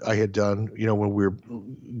groups that I had done, when we were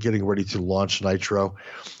getting ready to launch Nitro.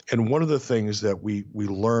 And one of the things that we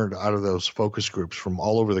learned out of those focus groups from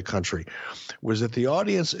all over the country was that the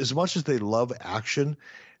audience, as much as they love action,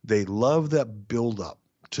 they love that buildup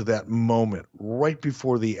to that moment right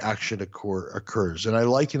before the action occurs. And I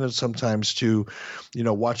liken it sometimes to,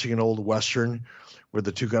 watching an old Western where the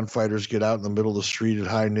two gunfighters get out in the middle of the street at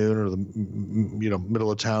high noon, or the middle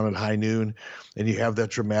of town at high noon, and you have that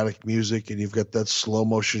dramatic music, and you've got that slow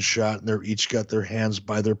motion shot, and they're each got their hands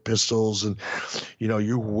by their pistols, and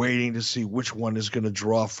you're waiting to see which one is going to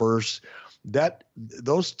draw first.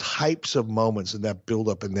 Those types of moments and that build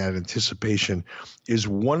up and that anticipation is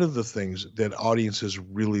one of the things that audiences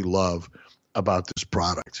really love about this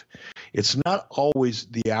product. It's not always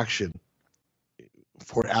the action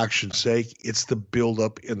for action's sake. It's the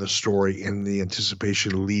buildup in the story and the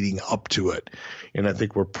anticipation leading up to it. And I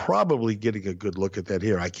think we're probably getting a good look at that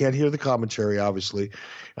here. I can't hear the commentary, obviously.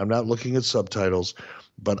 I'm not looking at subtitles,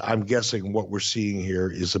 but I'm guessing what we're seeing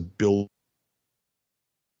here is a build,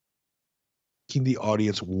 making the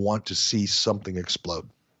audience want to see something explode.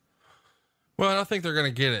 Well, I think they're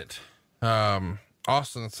going to get it.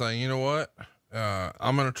 Austin's saying, you know what?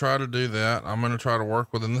 I'm going to try to do that. I'm going to try to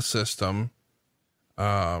work within the system.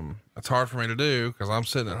 It's hard for me to do because I'm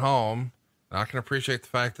sitting at home, and I can appreciate the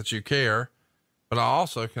fact that you care, but I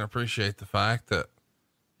also can appreciate the fact that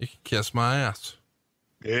you can kiss my ass.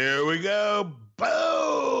 Here we go.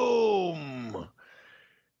 Boom.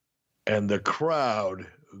 And the crowd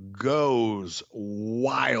goes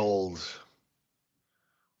wild.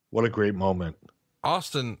 What a great moment.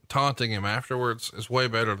 Austin taunting him afterwards is way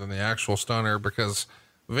better than the actual stunner, because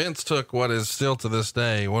Vince took what is still to this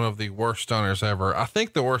day one of the worst stunners ever. I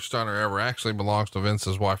think the worst stunner ever actually belongs to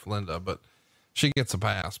Vince's wife, Linda, but she gets a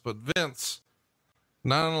pass. But Vince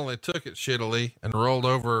not only took it shittily and rolled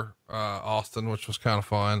over Austin, which was kind of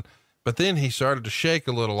fun, but then he started to shake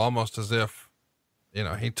a little, almost as if,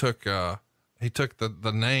 he took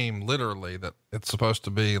the name literally, that it's supposed to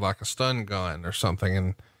be like a stun gun or something.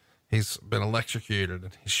 And he's been electrocuted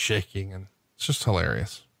and he's shaking, and it's just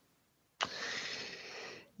hilarious.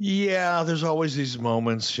 Yeah, there's always these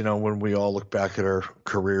moments, when we all look back at our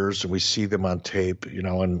careers and we see them on tape,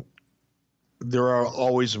 and there are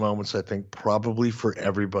always moments, I think, probably for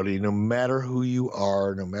everybody, no matter who you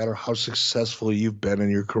are, no matter how successful you've been in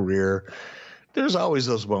your career, there's always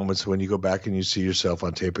those moments when you go back and you see yourself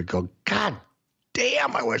on tape and go, God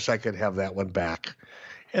damn, I wish I could have that one back.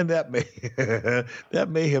 And that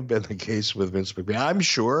may have been the case with Vince McMahon. I'm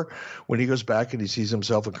sure when he goes back and he sees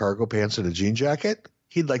himself in cargo pants and a jean jacket,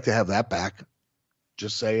 he'd like to have that back.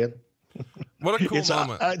 Just saying. What a cool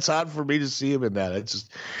moment. It's odd for me to see him in that.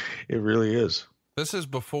 It really is. This is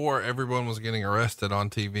before everyone was getting arrested on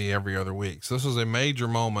TV every other week. So this was a major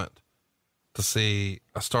moment to see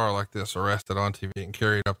a star like this arrested on TV and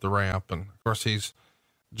carried up the ramp. And of course he's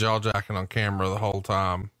jaw jacking on camera the whole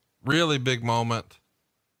time. Really big moment.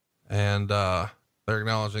 And, they're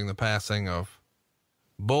acknowledging the passing of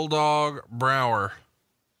Bulldog Brower,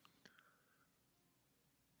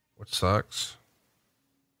 which sucks.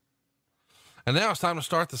 And now it's time to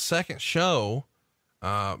start the second show.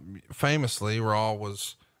 Famously, Raw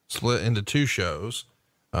was split into two shows.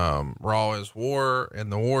 Raw is War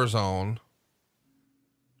and the War Zone.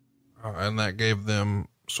 And that gave them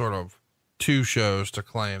sort of two shows to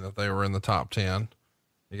claim that they were in the top 10.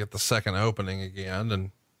 You get the second opening again.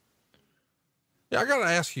 And yeah, I got to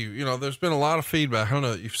ask you, you know, there's been a lot of feedback. I don't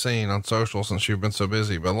know that you've seen on social since you've been so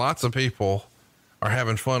busy, but lots of people are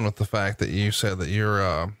having fun with the fact that you said that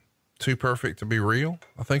you're, too perfect to be real,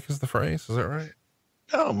 I think is the phrase. Is that right?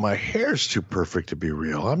 No, my hair's too perfect to be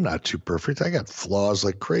real. I'm not too perfect. I got flaws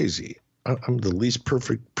like crazy. I'm the least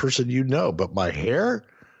perfect person you know, but my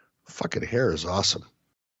fucking hair is awesome.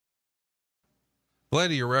 The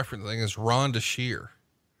lady you're referencing is Rhonda Shear.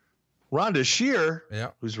 Rhonda Shear? Yeah.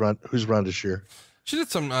 Who's Rhonda Shear? She did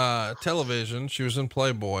some television. She was in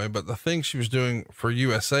Playboy, but the thing she was doing for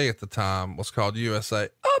USA at the time was called USA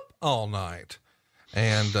Up All Night.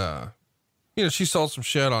 And, you know, she sold some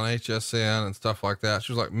shit on HSN and stuff like that.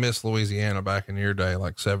 She was like Miss Louisiana back in your day,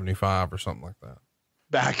 like 75 or something like that.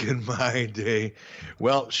 Back in my day.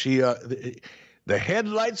 Well, she, the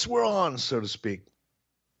headlights were on, so to speak.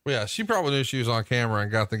 Yeah. She probably knew she was on camera and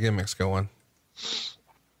got the gimmicks going.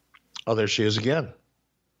 Oh, there she is again.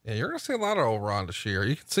 Yeah. You're going to see a lot of old Rhonda Shear.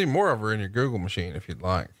 You can see more of her in your Google machine if you'd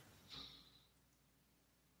like.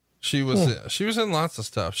 She was in lots of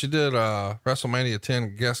stuff. She did, WrestleMania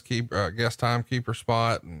 10 guest timekeeper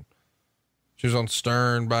spot. And she was on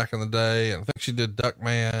Stern back in the day. And I think she did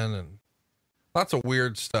Duckman and lots of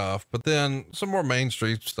weird stuff, but then some more Main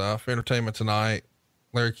Street stuff, Entertainment Tonight,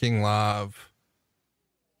 Larry King Live,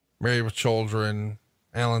 Married with Children,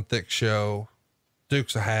 Alan Thicke Show,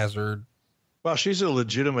 Dukes of Hazzard. Well, she's a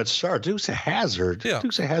legitimate star. Dukes of Hazzard. Yeah.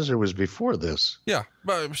 Dukes of Hazzard was before this. Yeah.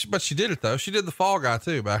 But she did it though. She did the Fall Guy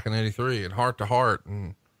too, back in 83 and Heart to Heart.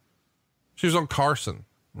 And she was on Carson.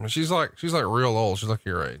 I mean, she's like real old. She's like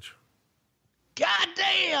your age. God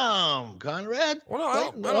damn, Conrad.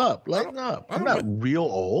 Well, no, lighten up. I'm not real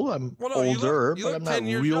old. I'm older, but I'm not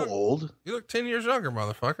real old. You look 10 years younger,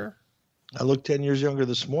 motherfucker. I looked 10 years younger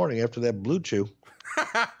this morning after that Blue Chew.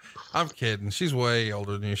 I'm kidding. She's way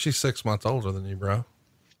older than you. She's 6 months older than you, bro.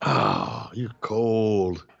 Oh, you're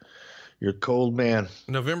cold. You're a cold man.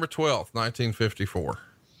 November 12th, 1954.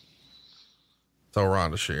 So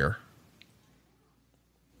Rhonda Shear.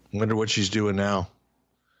 Wonder what she's doing now.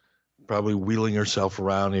 Probably wheeling herself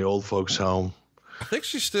around the old folks' home. I think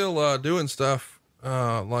she's still doing stuff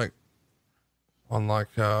like on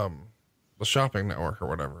the Shopping Network or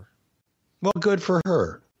whatever. Well, good for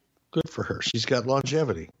her. Good for her. She's got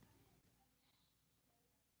longevity.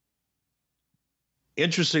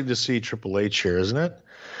 Interesting to see Triple H here, isn't it?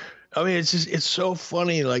 I mean, it's so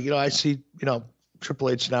funny. Like, I see, Triple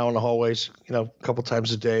H now in the hallways, a couple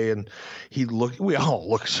times a day, and we all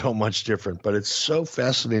look so much different, but it's so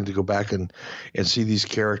fascinating to go back and see these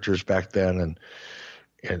characters back then.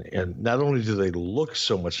 And not only do they look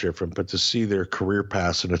so much different, but to see their career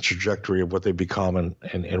paths and the trajectory of what they've become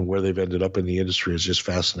and where they've ended up in the industry is just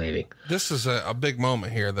fascinating. This is a big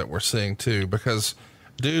moment here that we're seeing too, because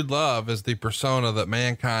Dude Love is the persona that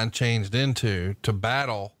Mankind changed into to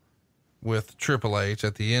battle with Triple H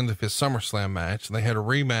at the end of his SummerSlam match. And they had a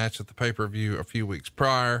rematch at the pay-per-view a few weeks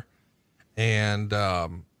prior. And,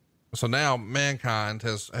 so now Mankind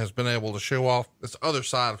has been able to show off this other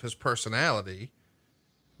side of his personality,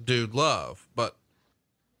 Dude Love. But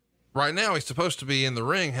right now he's supposed to be in the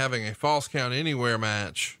ring having a Falls Count Anywhere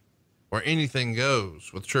match where anything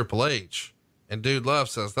goes with Triple H. And Dude Love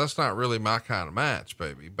says, that's not really my kind of match,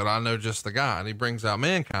 baby, but I know just the guy. And he brings out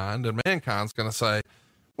Mankind, and Mankind's going to say,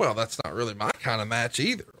 well, that's not really my kind of match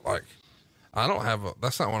either. Like,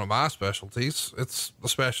 that's not one of my specialties. It's the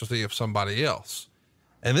specialty of somebody else.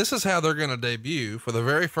 And this is how they're going to debut for the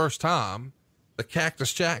very first time the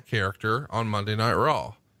Cactus Jack character on Monday Night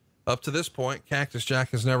Raw. Up to this point, Cactus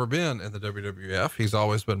Jack has never been in the WWF. He's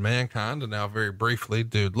always been Mankind, and now very briefly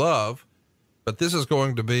Dude Love. But this is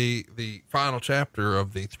going to be the final chapter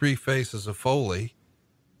of the Three Faces of Foley.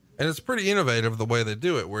 And it's pretty innovative the way they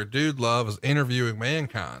do it, where Dude Love is interviewing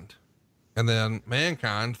Mankind, and then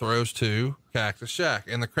Mankind throws to Cactus Jack,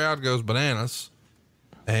 and the crowd goes bananas.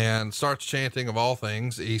 and starts chanting, of all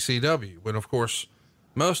things, ECW. When, of course,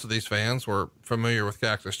 most of these fans were familiar with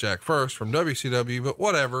Cactus Jack first from WCW, but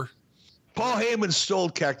whatever. Paul Heyman stole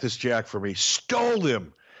Cactus Jack from me. Stole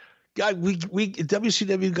him. God, we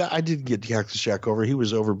WCW got. I didn't get Cactus Jack over. He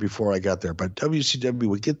was over before I got there. But WCW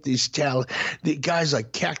would get these talent. The guys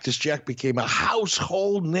like Cactus Jack became a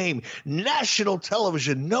household name, national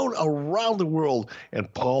television, known around the world.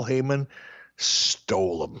 And Paul Heyman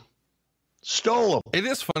stole him. Stole him. It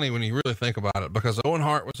is funny when you really think about it, because Owen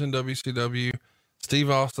Hart was in WCW, Steve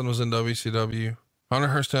Austin was in WCW, Hunter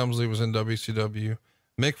Hearst Helmsley was in WCW,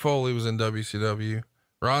 Mick Foley was in WCW.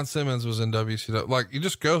 Ron Simmons was in WCW. Like, you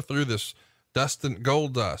just go through this, Dustin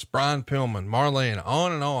Goldust, Brian Pillman, Marlene,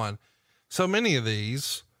 on and on. So many of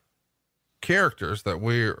these characters that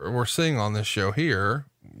we're seeing on this show here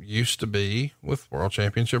used to be with World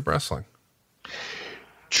Championship Wrestling.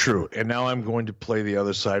 True. And now I'm going to play the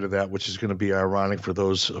other side of that, which is going to be ironic for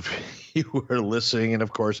those of you who are listening. And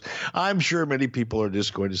of course, I'm sure many people are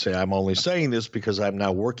just going to say, I'm only saying this because I'm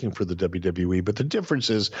now working for the WWE. But the difference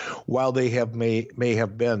is, while they may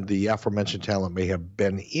have been, the aforementioned talent may have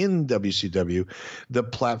been in WCW, the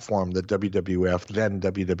platform that WWF, then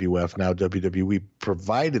WWF, now WWE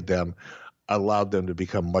provided them allowed them to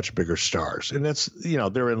become much bigger stars. And that's,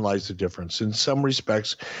 therein lies the difference. In some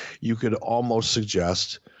respects, you could almost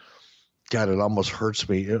suggest, God, it almost hurts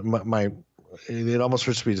me. It almost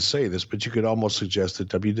hurts me to say this, but you could almost suggest that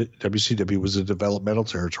WCW was a developmental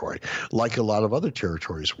territory, like a lot of other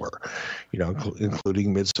territories were,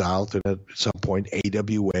 including Mid-South and at some point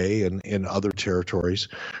AWA and other territories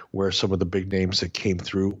where some of the big names that came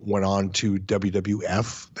through went on to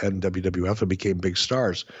WWF and WWF and became big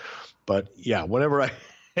stars. But yeah, whenever I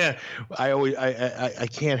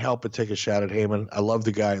can't help but take a shot at Heyman. I love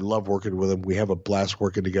the guy. I love working with him. We have a blast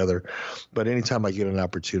working together. But anytime I get an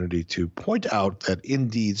opportunity to point out that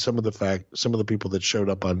indeed some of the people that showed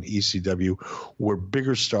up on ECW were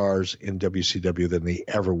bigger stars in WCW than they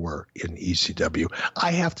ever were in ECW,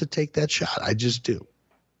 I have to take that shot. I just do.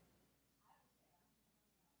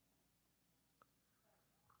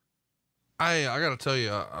 I got to tell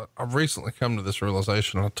you, I've recently come to this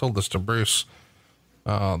realization. I told this to Bruce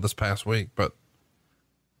this past week, but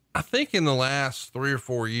I think in the last 3 or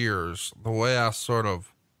 4 years, the way I sort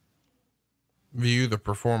of view the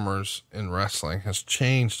performers in wrestling has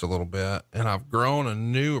changed a little bit. And I've grown a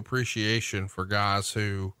new appreciation for guys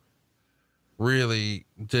who really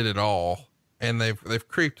did it all. And they've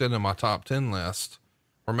creeped into my top 10 list,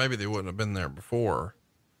 or maybe they wouldn't have been there before.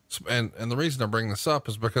 And the reason I bring this up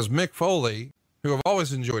is because Mick Foley, who I've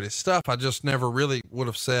always enjoyed his stuff, I just never really would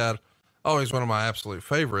have said, oh, he's one of my absolute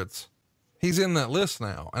favorites. He's in that list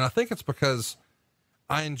now. And I think it's because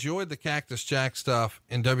I enjoyed the Cactus Jack stuff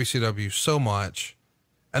in WCW so much.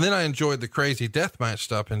 And then I enjoyed the crazy deathmatch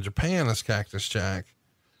stuff in Japan as Cactus Jack.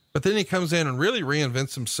 But then he comes in and really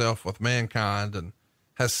reinvents himself with Mankind and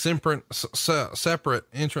has separate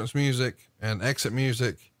entrance music and exit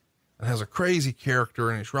music, and has a crazy character,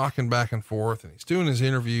 and he's rocking back and forth, and he's doing his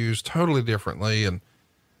interviews totally differently. And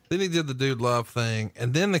then he did the Dude Love thing,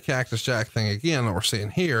 and then the Cactus Jack thing again that we're seeing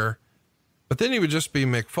here. But then he would just be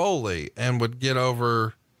Mick Foley and would get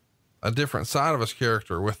over a different side of his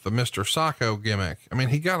character with the Mr. Socko gimmick. I mean,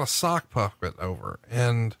 he got a sock puppet over,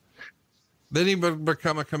 and then he would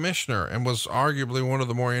become a commissioner and was arguably one of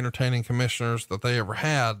the more entertaining commissioners that they ever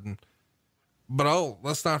had. But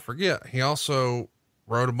let's not forget, he also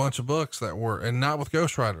wrote a bunch of books that were, and not with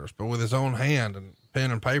ghostwriters, but with his own hand and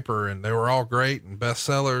pen and paper. And they were all great and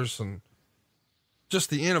bestsellers, and just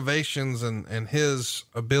the innovations and his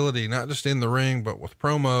ability, not just in the ring, but with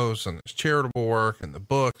promos and his charitable work and the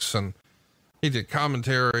books. And he did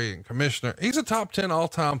commentary and commissioner. He's a top 10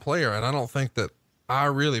 all-time player. And I don't think that I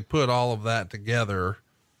really put all of that together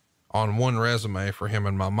on one resume for him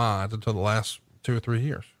in my mind until the last 2 or 3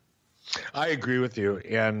 years. I agree with you.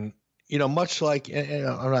 And much like, and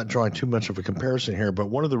I'm not drawing too much of a comparison here, but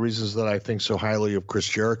one of the reasons that I think so highly of Chris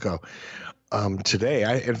Jericho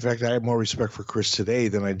today, in fact, I have more respect for Chris today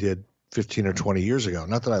than I did 15 or 20 years ago.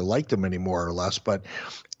 Not that I liked him any more or less, but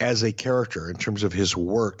as a character in terms of his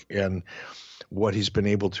work and what he's been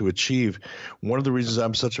able to achieve. One of the reasons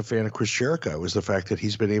I'm such a fan of Chris Jericho is the fact that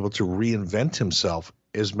he's been able to reinvent himself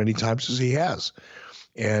as many times as he has,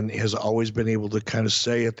 and has always been able to kind of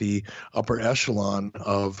stay at the upper echelon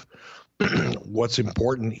of what's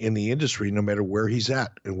important in the industry, no matter where he's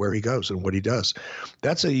at and where he goes and what he does.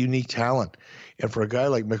 That's a unique talent. And for a guy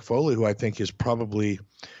like Mick Foley, who I think is probably,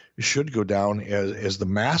 should go down as the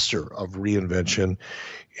master of reinvention.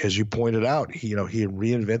 As you pointed out, he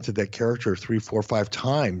reinvented that character 3, 4, 5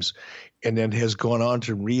 times, and then has gone on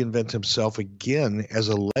to reinvent himself again as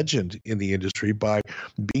a legend in the industry by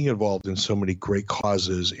being involved in so many great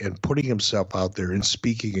causes and putting himself out there in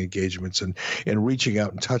speaking engagements and reaching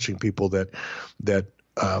out and touching people that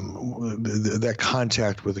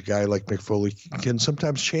contact with a guy like Mick Foley can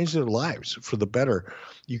sometimes change their lives for the better.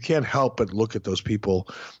 You can't help but look at those people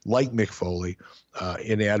like Mick Foley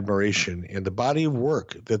in admiration and the body of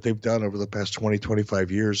work that they've done over the past 20,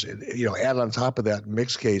 25 years. And, add on top of that, in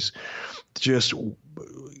Mick's case, just,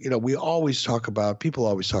 people always talk about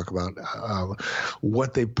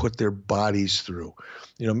what they put their bodies through.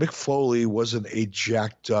 Mick Foley wasn't a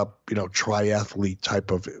jacked up, triathlete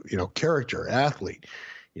type of, character, athlete.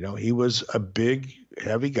 He was a big,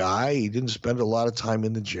 heavy guy. He didn't spend a lot of time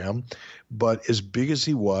in the gym, but as big as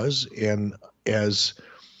he was, and as,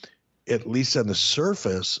 at least on the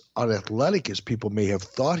surface, unathletic as people may have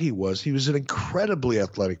thought he was an incredibly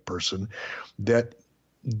athletic person that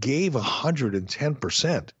gave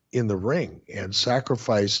 110% in the ring and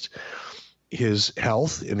sacrificed his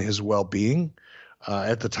health and his well-being.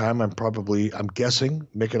 At the time, I'm guessing,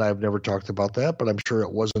 Mick and I have never talked about that, but I'm sure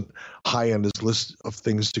it wasn't high on his list of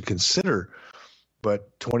things to consider.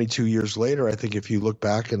 But 22 years later, I think if you look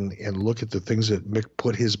back and look at the things that Mick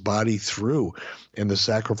put his body through and the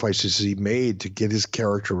sacrifices he made to get his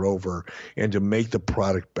character over and to make the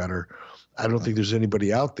product better, I don't think there's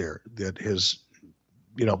anybody out there that has,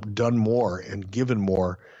 done more and given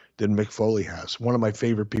more than Mick Foley has. One of my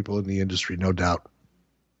favorite people in the industry, no doubt.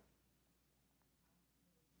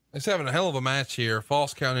 He's having a hell of a match here.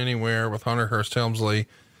 Falls Count Anywhere with Hunter Hearst Helmsley.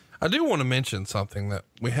 I do want to mention something that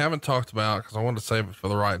we haven't talked about because I wanted to save it for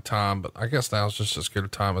the right time, but I guess now is just as good a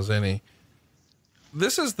time as any.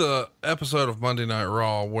 This is the episode of Monday Night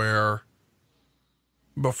Raw where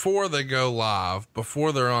before they go live,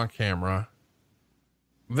 before they're on camera,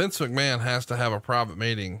 Vince McMahon has to have a private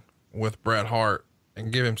meeting with Bret Hart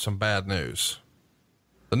and give him some bad news.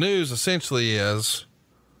 The news essentially is,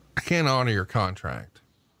 I can't honor your contract.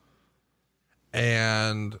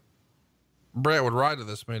 And Bret would write to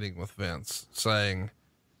this meeting with Vince saying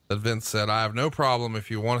that Vince said, I have no problem if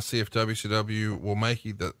you want to see if WCW will make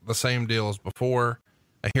you the same deal as before.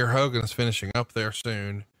 I hear Hogan is finishing up there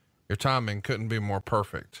soon. Your timing couldn't be more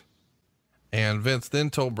perfect. And Vince then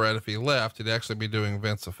told Bret if he left, he'd actually be doing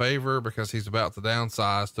Vince a favor because he's about to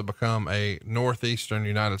downsize to become a Northeastern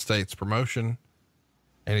United States promotion.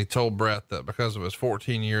 And he told Bret that because of his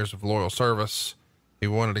 14 years of loyal service, he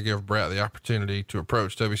wanted to give Bret the opportunity to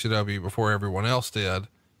approach WCW before everyone else did,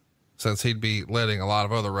 since he'd be letting a lot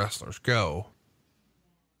of other wrestlers go.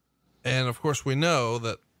 And of course we know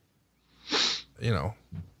that,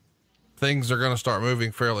 things are going to start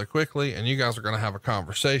moving fairly quickly and you guys are going to have a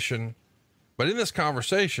conversation. But in this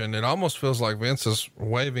conversation, it almost feels like Vince is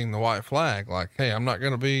waving the white flag. Like, hey, I'm not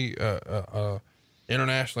going to be a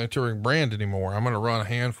internationally touring brand anymore. I'm going to run a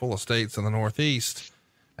handful of states in the Northeast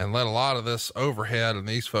and let a lot of this overhead and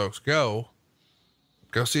these folks go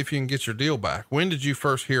see if you can get your deal back. When did you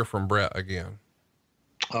first hear from Bret again?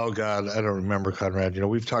 Oh God, I don't remember, Conrad.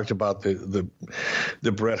 We've talked about the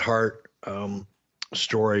Bret Hart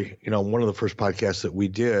story, one of the first podcasts that we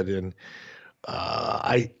did. And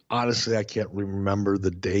I honestly, I can't remember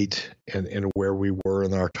the date and where we were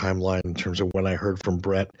in our timeline in terms of when I heard from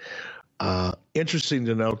Bret. Interesting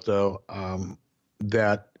to note though,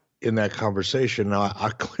 that in that conversation, now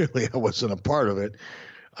I clearly I wasn't a part of it,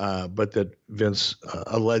 but that Vince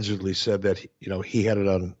allegedly said that, he had it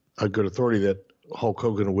on a good authority that Hulk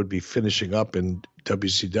Hogan would be finishing up in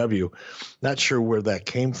WCW. Not sure where that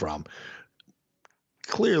came from.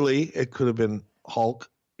 Clearly it could have been Hulk,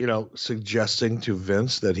 suggesting to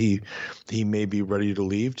Vince that he may be ready to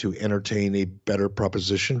leave to entertain a better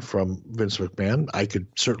proposition from Vince McMahon. I could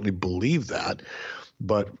certainly believe that,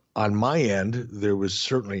 but on my end, there was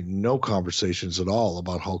certainly no conversations at all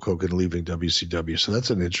about Hulk Hogan leaving WCW. So that's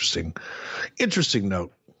an interesting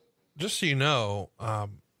note. Just so you know,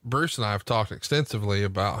 Bruce and I have talked extensively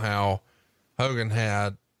about how Hogan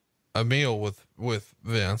had a meal with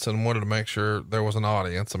Vince and wanted to make sure there was an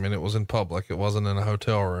audience. I mean, it was in public. It wasn't in a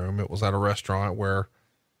hotel room. It was at a restaurant where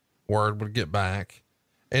word would get back.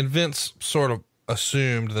 And Vince sort of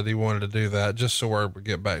assumed that he wanted to do that just so word would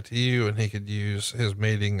get back to you and he could use his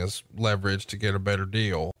meeting as leverage to get a better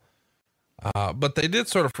deal. But they did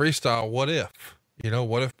sort of freestyle. What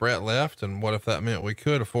if Bret left, and what if that meant we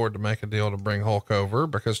could afford to make a deal to bring Hulk over?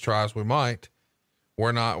 Because try as we might,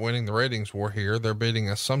 we're not winning the ratings war here. They're beating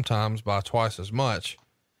us sometimes by twice as much.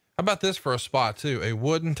 How about this for a spot too? A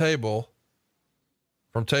wooden table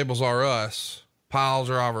from Tables R Us. Pile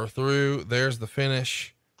driver through. There's the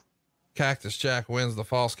finish. Cactus Jack wins the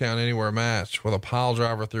Falls Count Anywhere match with a pile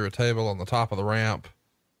driver through a table on the top of the ramp.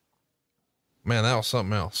 Man, that was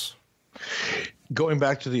something else. Going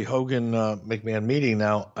back to the Hogan McMahon meeting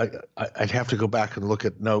now, I'd have to go back and look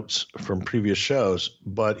at notes from previous shows.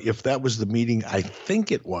 But if that was the meeting, I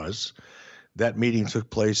think it was, that meeting took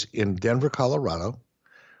place in Denver, Colorado.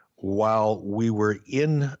 While we were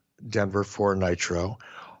in Denver for Nitro,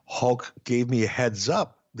 Hulk gave me a heads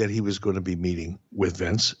up that he was going to be meeting with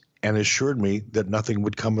Vince and assured me that nothing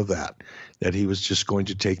would come of that he was just going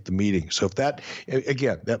to take the meeting. So if that,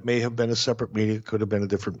 again, that may have been a separate meeting. It could have been a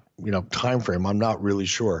different, time frame. I'm not really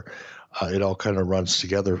sure. It all kind of runs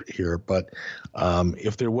together here. But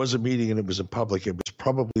if there was a meeting and it was in public, it was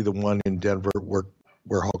probably the one in Denver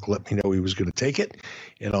where Hulk let me know he was going to take it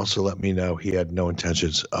and also let me know he had no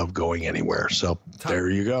intentions of going anywhere. So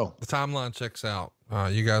there you go. The timeline checks out.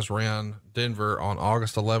 You guys ran Denver on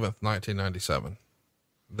August 11th, 1997.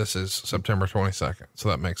 This is September 22nd. So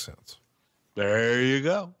that makes sense. There you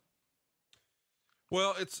go.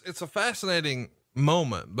 Well, it's a fascinating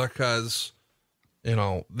moment because,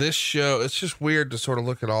 this show, it's just weird to sort of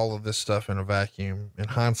look at all of this stuff in a vacuum in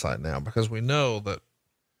hindsight now, because we know that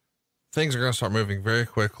things are going to start moving very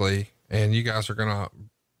quickly and you guys are going to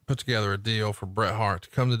put together a deal for Bret Hart to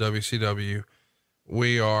come to WCW.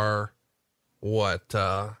 We are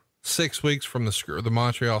 6 weeks from the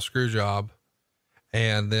Montreal screw job.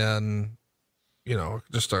 And then,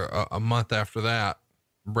 just a month after that,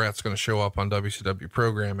 Bret's going to show up on WCW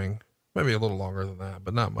programming, maybe a little longer than that,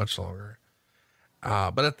 but not much longer.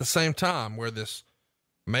 But at the same time, where this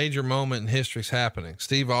major moment in history is happening,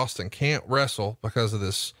 Steve Austin can't wrestle because of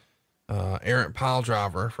this errant pile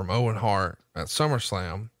driver from Owen Hart at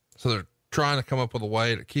SummerSlam. So they're trying to come up with a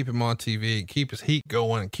way to keep him on TV and keep his heat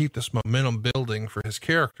going and keep this momentum building for his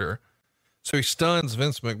character. So he stuns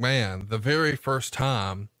Vince McMahon the very first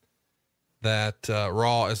time that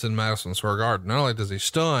Raw is in Madison Square Garden. Not only does he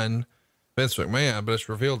stun Vince McMahon, but it's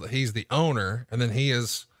revealed that he's the owner, and then he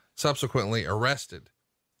is subsequently arrested.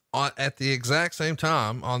 At the exact same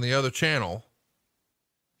time, on the other channel,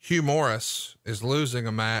 Hugh Morris is losing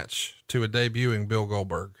a match to a debuting Bill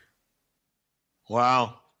Goldberg.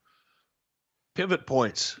 Wow. Pivot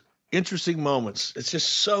points. Interesting moments. It's just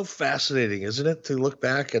so fascinating, isn't it, to look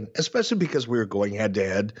back, and especially because we were going head to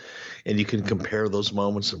head and you can compare those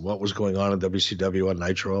moments and what was going on in WCW on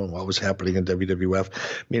Nitro and what was happening in WWF.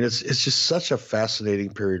 I mean, it's just such a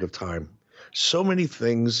fascinating period of time. So many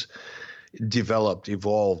things developed,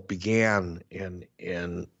 evolved, began, and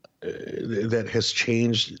that has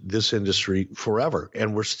changed this industry forever.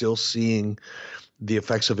 And we're still seeing the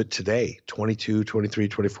effects of it today, 22, 23,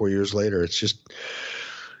 24 years later. It's just,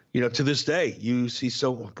 to this day, you see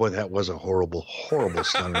boy, that was a horrible, horrible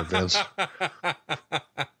stunner, Vince.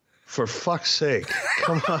 For fuck's sake.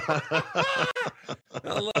 Come on.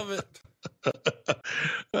 I love it.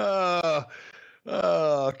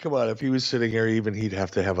 Come on. If he was sitting here, even he'd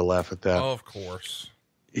have to have a laugh at that. Oh, of course.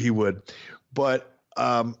 He would. But,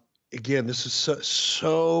 again, this is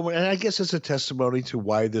so, and I guess it's a testimony to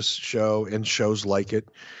why this show and shows like it,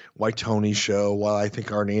 why Tony's show, why I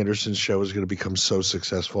think Arn Anderson's show is going to become so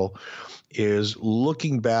successful, is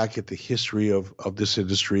looking back at the history of this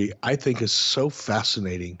industry, I think is so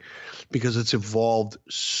fascinating because it's evolved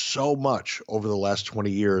so much over the last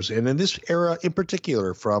 20 years. And in this era in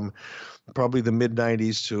particular, from probably the mid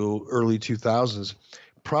 90s to early 2000s,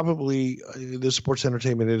 probably the sports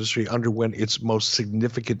entertainment industry underwent its most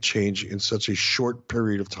significant change in such a short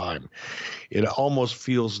period of time. It almost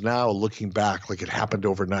feels now, looking back, like it happened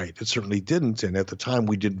overnight. It certainly didn't, and at the time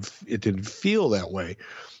it didn't feel that way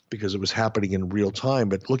because it was happening in real time.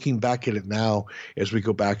 But looking back at it now, as we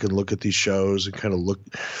go back and look at these shows and kind of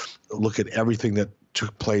look at everything that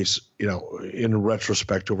took place, in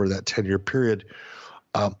retrospect over that 10-year period.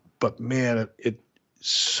 But man,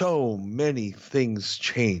 so many things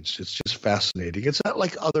changed. It's just fascinating. It's not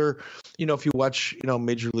like other, if you watch,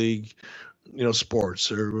 Major League,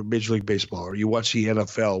 sports or Major League Baseball, or you watch the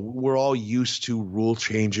NFL, we're all used to rule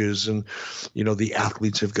changes and, the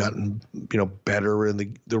athletes have gotten, better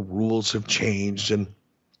and the rules have changed, and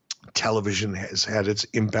television has had its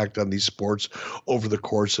impact on these sports over the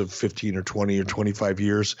course of 15 or 20 or 25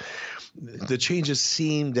 years. The changes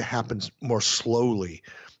seem to happen more slowly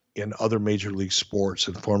in other major league sports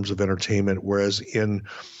and forms of entertainment, whereas in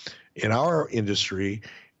our industry,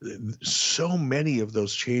 so many of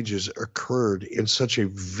those changes occurred in such a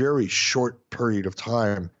very short period of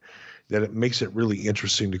time that it makes it really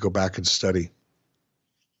interesting to go back and study.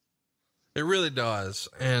 It really does.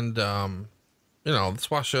 And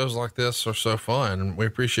that's why shows like this are so fun. And we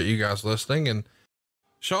appreciate you guys listening. And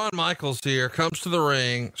Shawn Michaels here comes to the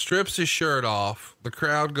ring, strips his shirt off. The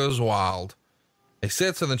crowd goes wild. He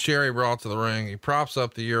sits in the chair he brought to the ring. He props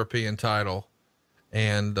up the European title,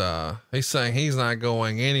 and he's saying he's not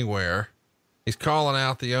going anywhere. He's calling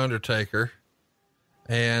out the Undertaker,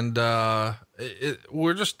 and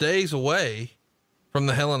we're just days away from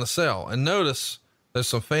the Hell in a Cell. And notice there's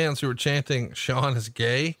some fans who are chanting Shawn is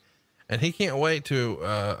gay, and he can't wait to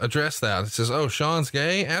address that. He says, "Oh, Shawn's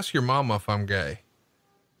gay? Ask your mama if I'm gay."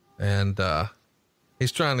 And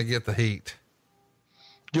he's trying to get the heat.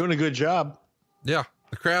 Doing a good job. Yeah.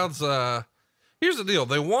 The crowd's, here's the deal.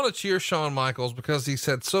 They want to cheer Shawn Michaels because he's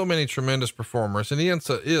had so many tremendous performers, and he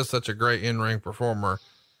is such a great in-ring performer,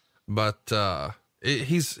 but,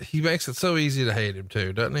 he makes it so easy to hate him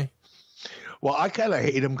too, doesn't he? Well, I kind of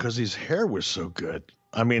hate him because his hair was so good.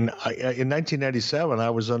 I mean, in 1997, I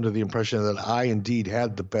was under the impression that I indeed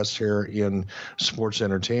had the best hair in sports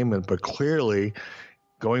entertainment, but clearly,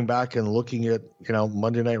 going back and looking at,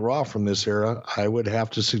 Monday Night Raw from this era, I would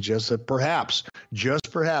have to suggest that perhaps,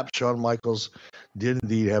 just perhaps, Shawn Michaels did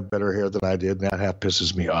indeed have better hair than I did, and that half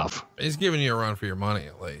pisses me off. He's giving you a run for your money,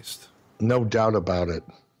 at least. No doubt about it.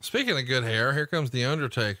 Speaking of good hair, here comes The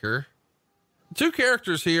Undertaker. Two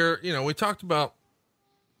characters here, we talked about,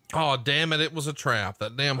 oh, damn it, it was a trap.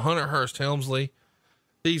 That damn Hunter Hearst Helmsley.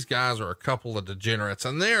 These guys are a couple of degenerates.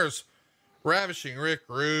 And there's Ravishing Rick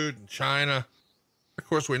Rude and China. Of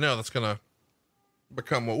course, we know that's going to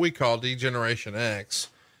become what we call Degeneration X.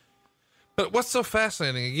 But what's so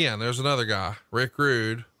fascinating, again, there's another guy, Rick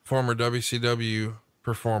Rude, former WCW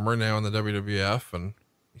performer, now in the WWF, and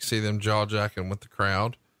you see them jaw-jacking with the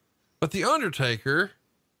crowd. But The Undertaker,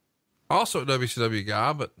 also a WCW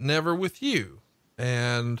guy, but never with you.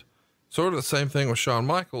 And sort of the same thing with Shawn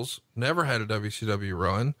Michaels, never had a WCW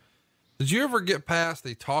run. Did you ever get past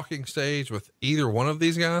the talking stage with either one of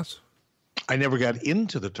these guys? I never got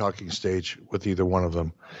into the talking stage with either one of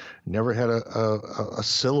them. Never had a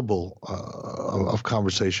syllable of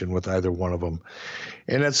conversation with either one of them.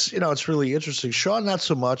 And it's really interesting. Shawn, not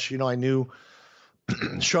so much. I knew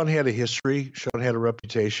Shawn had a history. Shawn had a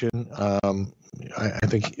reputation. I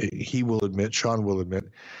think Shawn will admit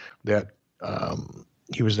that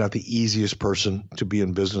he was not the easiest person to be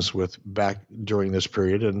in business with back during this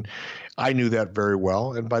period. And I knew that very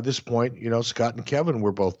well. And by this point, Scott and Kevin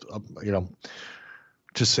were both,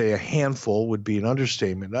 to say a handful would be an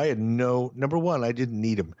understatement. I had number one, I didn't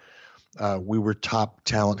need him. We were top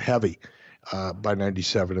talent heavy by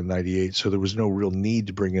 97 and 98. So there was no real need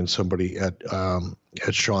to bring in somebody at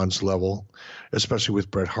Shawn's level, especially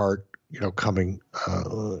with Bret Hart, coming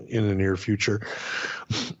in the near future.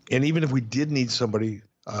 And even if we did need somebody,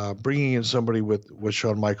 bringing in somebody with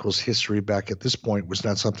Shawn Michaels' history back at this point was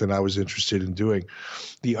not something I was interested in doing.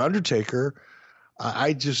 The Undertaker,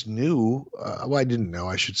 I just knew, I didn't know,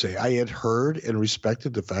 I should say. I had heard and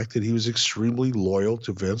respected the fact that he was extremely loyal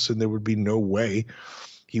to Vince, and there would be no way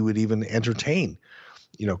he would even entertain,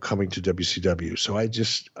 coming to WCW. So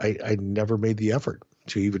I never made the effort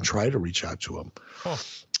to even try to reach out to him. Huh.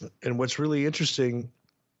 And what's really interesting,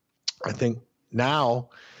 I think now,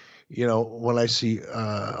 when I see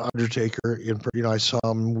Undertaker, I saw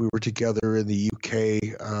him, we were together in the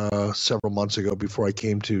UK several months ago before I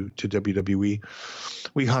came to WWE.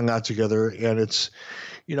 We hung out together, and it's,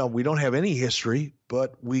 we don't have any history,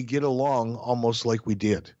 but we get along almost like we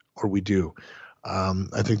did, or we do.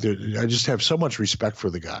 I think that I just have so much respect for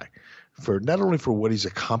the guy, for not only for what he's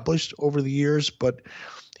accomplished over the years, but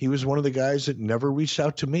he was one of the guys that never reached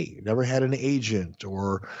out to me, never had an agent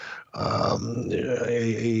or a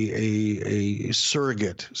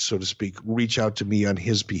surrogate, so to speak, reach out to me on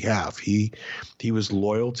his behalf. He was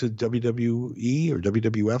loyal to WWE or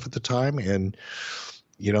WWF at the time, and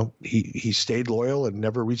he stayed loyal and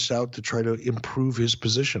never reached out to try to improve his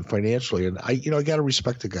position financially. And I got to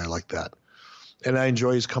respect a guy like that. And I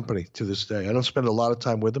enjoy his company to this day. I don't spend a lot of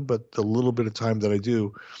time with him, but the little bit of time that I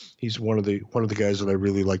do, he's one of the guys that I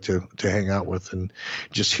really like to hang out with and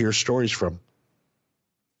just hear stories from.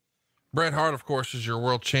 Bret Hart, of course, is your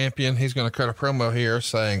world champion. He's going to cut a promo here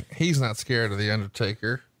saying he's not scared of the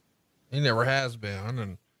Undertaker. He never has been.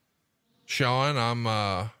 And Shawn,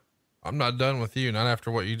 I'm not done with you. Not after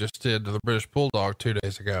what you just did to the British Bulldog 2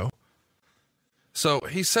 days ago. So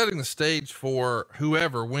he's setting the stage for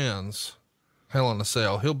whoever wins Hell in a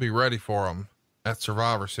Cell. He'll be ready for them at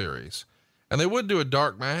Survivor Series. And they would do a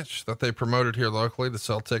dark match that they promoted here locally to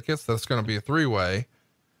sell tickets. That's going to be a 3-way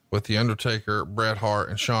with the Undertaker, Bret Hart,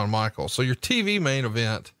 and Shawn Michaels. So your TV main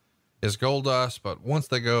event is Goldust, but once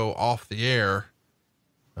they go off the air,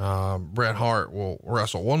 Bret Hart will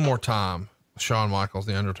wrestle one more time, Shawn Michaels,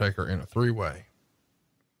 The Undertaker in a 3-way.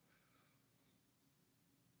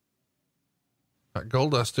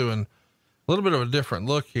 Goldust doing a little bit of a different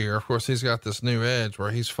look here. Of course, he's got this new edge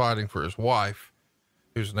where he's fighting for his wife,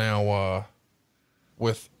 who's now,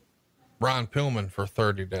 with Brian Pillman for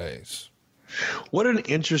 30 days. What an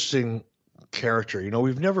interesting character. You know,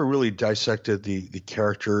 we've never really dissected the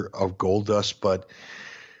character of Goldust, but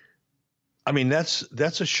I mean, that's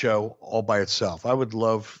a show all by itself. I would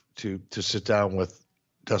love to sit down with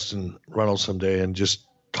Dustin Runnels someday and just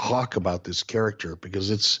talk about this character, because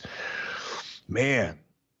it's, man,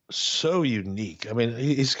 so unique. I mean,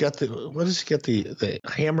 he's got the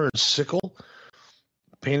hammer and sickle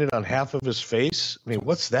painted on half of his face. I mean,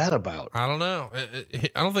 what's that about? I don't know.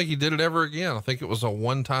 I don't think he did it ever again. I think it was a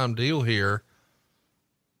one-time deal here.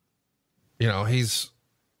 You know,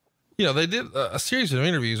 they did a series of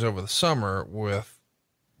interviews over the summer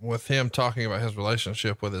with him talking about his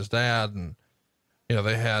relationship with his dad. And, you know,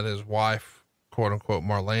 they had his wife, quote unquote,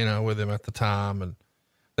 Marlena, with him at the time. And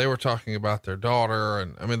they were talking about their daughter.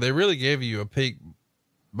 And I mean, they really gave you a peek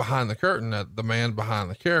behind the curtain at the man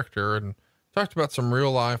behind the character, and talked about some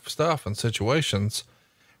real life stuff and situations.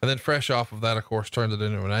 And then fresh off of that, of course, turned it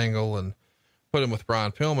into an angle and put him with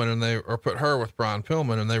Brian Pillman, put her with Brian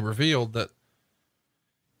Pillman. And they revealed that,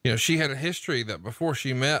 you know, she had a history that before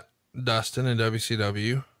she met Dustin in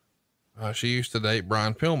WCW, she used to date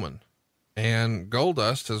Brian Pillman. And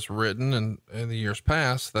Goldust has written in the years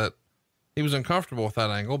past that he was uncomfortable with that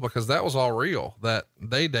angle because that was all real, that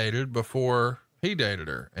they dated before he dated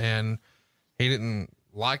her. And he didn't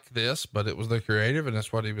like this, but it was the creative and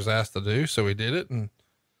that's what he was asked to do. So he did it. And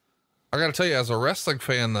I got to tell you, as a wrestling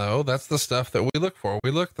fan though, that's the stuff that we look for.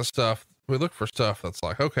 We look for stuff that's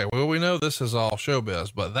like, okay, well, we know this is all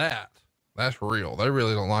showbiz, but that's real. They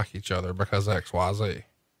really don't like each other because X, Y, Z.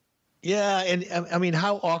 Yeah. And I mean,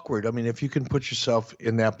 how awkward, I mean, if you can put yourself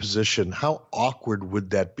in that position, how awkward would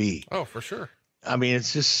that be? Oh, for sure. I mean,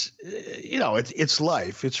 it's just, you know, it's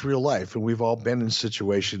life, it's real life. And we've all been in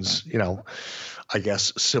situations, you know, I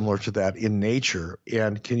guess similar to that in nature.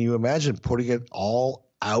 And can you imagine putting it all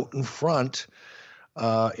out in front,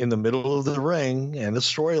 in the middle of the ring and the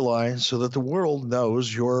storyline, so that the world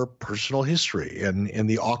knows your personal history and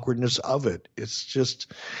the awkwardness of it? It's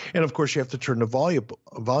just, and of course you have to turn the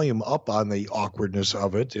volume up on the awkwardness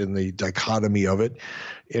of it and the dichotomy of it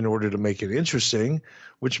in order to make it interesting,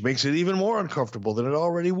 which makes it even more uncomfortable than it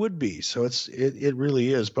already would be. So it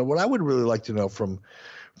really is. But what I would really like to know from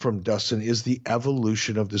Dustin is the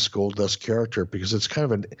evolution of this Goldust character, because it's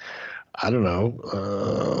kind of I don't know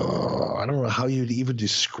how you'd even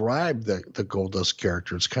describe the Goldust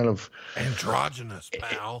character. It's kind of androgynous,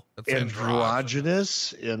 pal. It's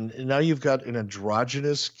androgynous. And now you've got an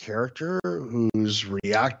androgynous character who's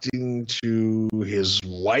reacting to his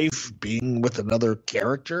wife being with another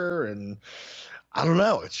character. And I don't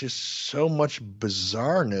know. It's just so much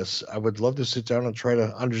bizarreness. I would love to sit down and try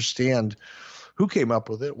to understand who came up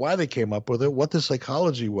with it, why they came up with it, what the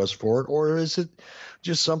psychology was for it, or is it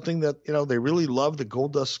just something that, you know, they really love the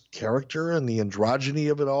Goldust character and the androgyny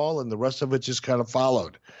of it all, and the rest of it just kind of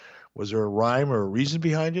followed? Was there a rhyme or a reason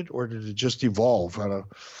behind it, or did it just evolve on a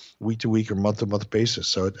week-to-week or month-to-month basis?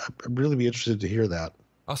 So I'd really be interested to hear that.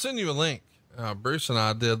 I'll send you a link. Bruce and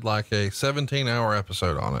I did like a 17-hour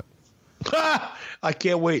episode on it. I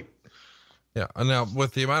can't wait. Yeah. And now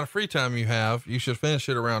with the amount of free time you have, you should finish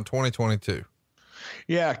it around 2022.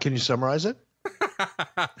 Yeah. Can you summarize it?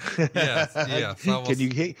 Yes.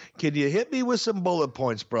 Can you hit me with some bullet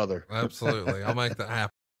points, brother? Absolutely. I'll make that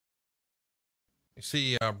happen. You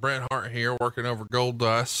see, Bret Hart here working over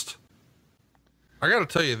Goldust. I got to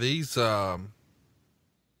tell you, these are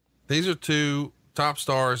two top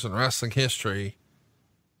stars in wrestling history,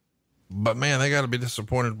 but man, they got to be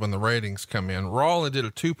disappointed when the ratings come in. Raw only did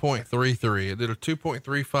a 2.33. It did a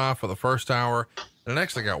 2.35 for the first hour, and it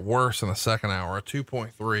actually got worse in the second hour, a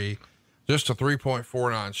 2.3, just a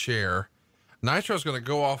 3.49 share. Nitro's going to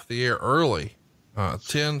go off the air early,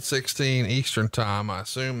 10:16 Eastern time. I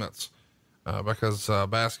assume that's because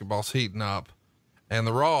basketball's heating up, and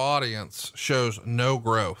the Raw audience shows no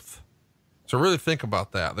growth. So really think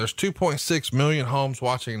about that. There's 2.6 million homes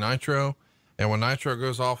watching Nitro, and when Nitro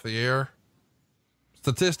goes off the air,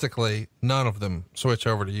 statistically, none of them switch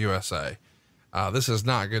over to USA. This is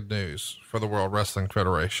not good news for the World Wrestling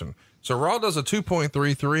Federation. So Raw does a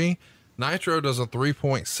 2.33, Nitro does a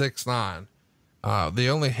 3.69. The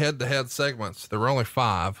only head-to-head segments, there were only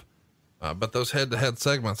 5, but those head-to-head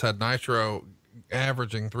segments had Nitro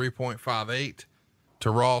averaging 3.58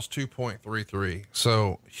 to Raw's 2.33.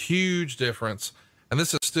 So huge difference. And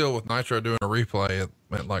this is still with Nitro doing a replay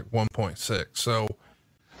at like 1.6. So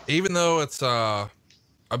even though it's a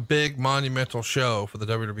big monumental show for the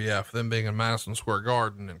WWF, them being in Madison Square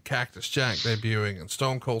Garden and Cactus Jack debuting and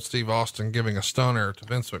Stone Cold Steve Austin giving a stunner to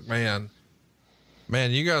Vince McMahon.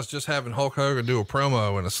 Man, you guys just having Hulk Hogan do a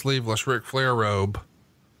promo in a sleeveless Ric Flair robe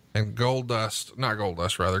and Goldberg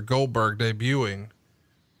debuting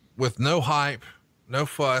with no hype, no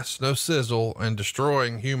fuss, no sizzle, and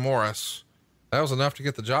destroying Hugh Morris. That was enough to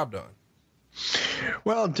get the job done.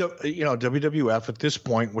 Well, WWF at this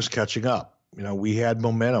point was catching up. We had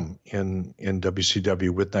momentum in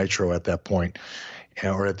WCW with Nitro at that point,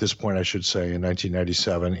 or at this point, I should say, in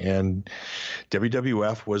 1997. And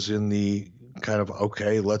WWF was in the kind of,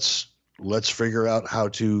 okay, let's figure out how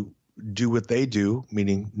to do what they do,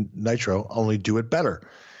 meaning Nitro, only do it better.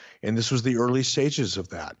 And this was the early stages of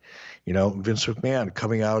that. Vince McMahon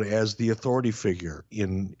coming out as the authority figure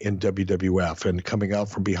in WWF and coming out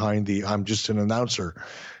from behind the I'm just an announcer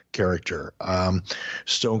character.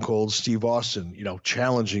 Stone Cold Steve Austin,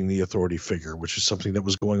 challenging the authority figure, which is something that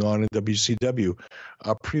was going on in WCW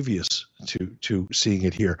previous to seeing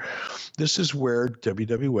it here. This is where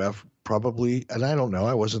WWF probably, and I don't know,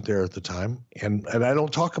 I wasn't there at the time, and I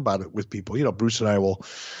don't talk about it with people. Bruce and I will,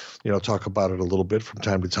 talk about it a little bit from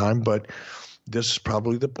time to time, but this is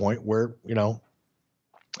probably the point where,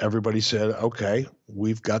 everybody said, okay,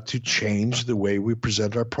 we've got to change the way we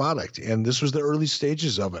present our product. And this was the early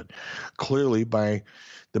stages of it. Clearly by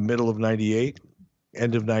the middle of 98,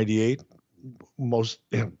 end of 98,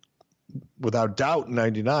 without doubt in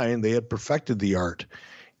 99, they had perfected the art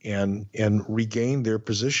and regained their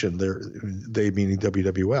position. They meaning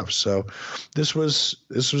WWF. So this was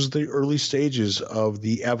the early stages of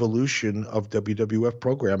the evolution of WWF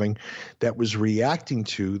programming that was reacting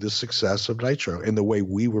to the success of Nitro and the way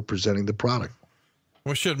we were presenting the product.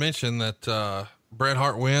 We should mention that Bret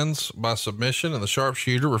Hart wins by submission and the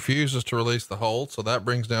sharpshooter refuses to release the hold. So that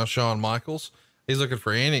brings down Shawn Michaels. He's looking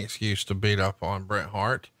for any excuse to beat up on Bret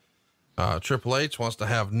Hart. Triple H wants to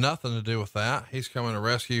have nothing to do with that. He's coming to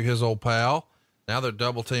rescue his old pal. Now they're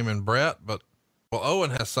double teaming Bret, but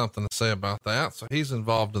Owen has something to say about that. So he's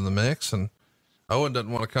involved in the mix, and Owen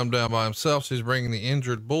doesn't want to come down by himself. So he's bringing the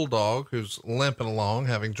injured Bulldog, who's limping along,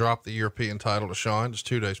 having dropped the European title to Shawn just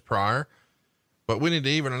 2 days prior. But we need to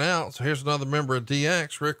even it out. So here's another member of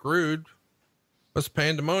DX, Rick Rude. It's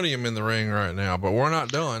pandemonium in the ring right now, but we're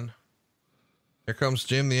not done. Here comes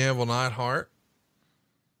Jim the Anvil Neidhart.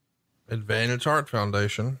 Advantage Heart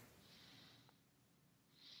Foundation.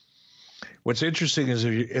 What's interesting is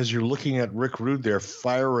as you're looking at Rick Rude there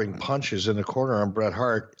firing punches in the corner on Bret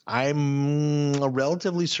Hart, I'm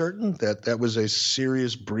relatively certain that was a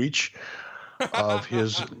serious breach of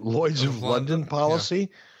his Lloyd's of London policy.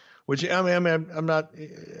 Yeah. Which I'm not.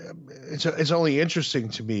 It's only interesting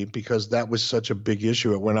to me because that was such a big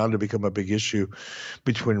issue. It went on to become a big issue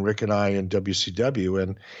between Rick and I and WCW.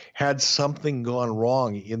 And had something gone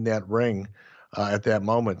wrong in that ring at that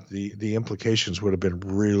moment, the implications would have been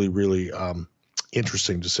really, really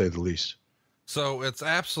interesting to say the least. So it's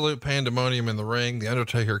absolute pandemonium in the ring. The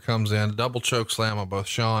Undertaker comes in, double choke slam on both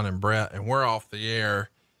Shawn and Bret, and we're off the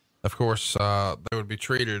air. Of course, they would be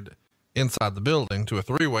treated inside the building to a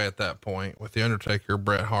 3-way at that point with the Undertaker,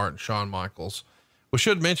 Bret Hart, and Shawn Michaels. We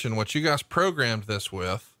should mention what you guys programmed this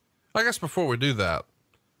with. I guess before we do that,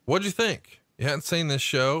 what'd you think? You hadn't seen this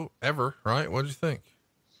show ever, right? What'd you think?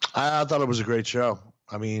 I thought it was a great show.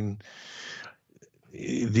 I mean,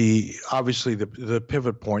 obviously the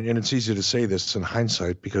pivot point, and it's easy to say this in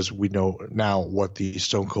hindsight because we know now what the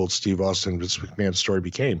Stone Cold Steve Austin Vince McMahon story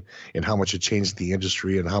became and how much it changed the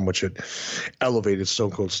industry and how much it elevated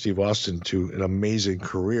Stone Cold Steve Austin to an amazing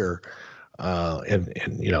career. And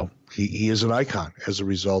he is an icon as a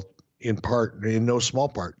result, in no small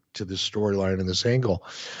part, to this storyline and this angle.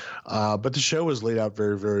 But the show was laid out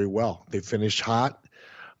very, very well. They finished hot.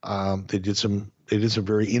 They did some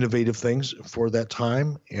very innovative things for that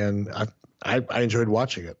time, and I enjoyed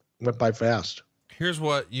watching it. Went by fast. Here's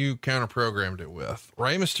what you counter programmed it with: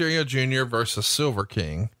 Rey Mysterio Jr. versus Silver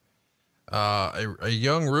King. A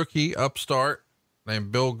young rookie upstart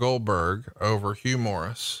named Bill Goldberg over Hugh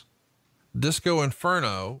Morris. Disco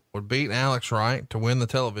Inferno would beat Alex Wright to win the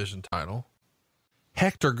television title.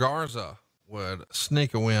 Hector Garza would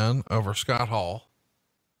sneak a win over Scott Hall.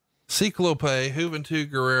 Ciclope, Juventud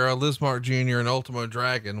Guerrera, Lismark Jr., and Ultimo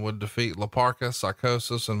Dragon would defeat La Parca,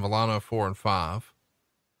 Psychosis, and Villano 4 and 5.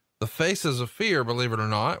 The Faces of Fear, believe it or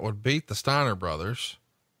not, would beat the Steiner brothers.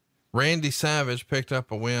 Randy Savage picked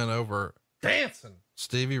up a win over Dancing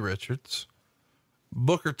Stevie Richards.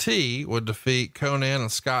 Booker T would defeat Conan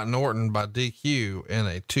and Scott Norton by DQ in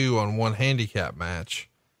a 2-on-1 handicap match.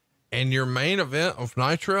 And your main event of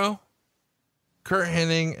Nitro, Kurt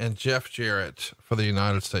Hennig and Jeff Jarrett for the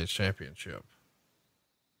United States Championship.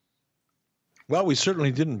 Well, we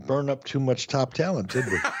certainly didn't burn up too much top talent, did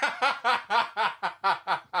we?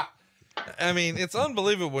 I mean, it's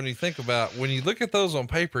unbelievable when you think about, when you look at those on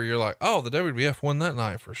paper, you're like, oh, the WWF won that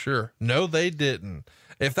night for sure. No, they didn't.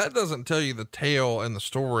 If that doesn't tell you the tale and the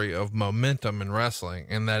story of momentum in wrestling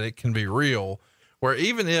and that it can be real, where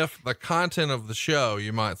even if the content of the show,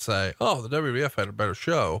 you might say, oh, the WWF had a better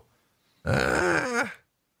show. And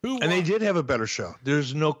they did have a better show.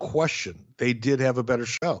 There's no question. They did have a better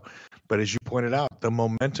show. But as you pointed out, the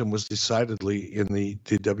momentum was decidedly in the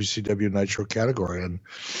WCW Nitro category. And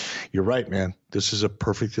you're right, man. This is a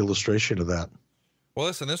perfect illustration of that. Well,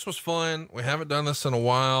 listen, this was fun. We haven't done this in a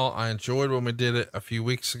while. I enjoyed when we did it a few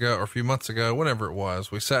weeks ago or a few months ago, whenever it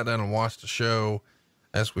was. We sat down and watched a show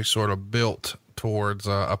as we sort of built towards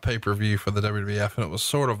a pay-per-view for the WWF. And it was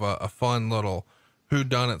sort of a fun little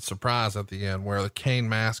whodunit surprise at the end where the Kane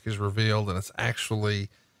mask is revealed and it's actually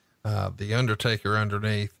the Undertaker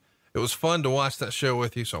underneath. It was fun to watch that show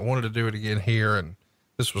with you. So I wanted to do it again here, and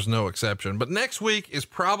this was no exception. But next week is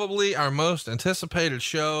probably our most anticipated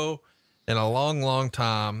show in a long, long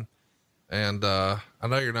time. And I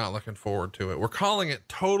know you're not looking forward to it. We're calling it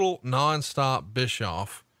Total Nonstop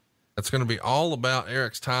Bischoff. It's going to be all about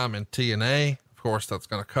Eric's time in TNA. Of course, that's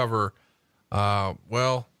going to cover, a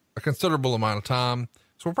considerable amount of time.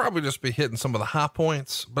 So we'll probably just be hitting some of the high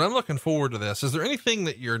points, but I'm looking forward to this. Is there anything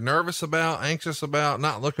that you're nervous about, anxious about,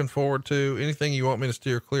 not looking forward to? Anything you want me to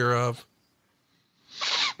steer clear of?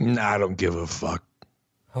 Nah, I don't give a fuck.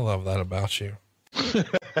 I love that about you.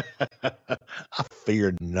 I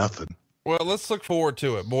feared nothing. Well, let's look forward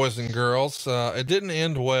to it, boys and girls. It didn't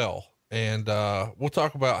end well. And we'll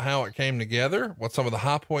talk about how it came together, what some of the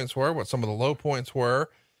high points were, what some of the low points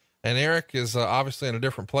were. And Eric is obviously in a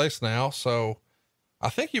different place now. So I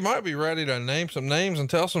think you might be ready to name some names and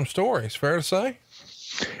tell some stories. Fair to say?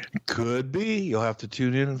 Could be. You'll have to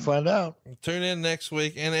tune in and find out. Tune in next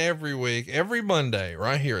week and every week, every Monday,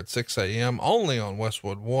 right here at 6 a.m. only on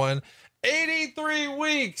Westwood One. 83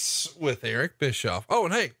 weeks with Eric Bischoff. Oh,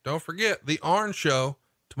 and hey, don't forget the Arn Show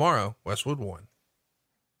tomorrow, Westwood One.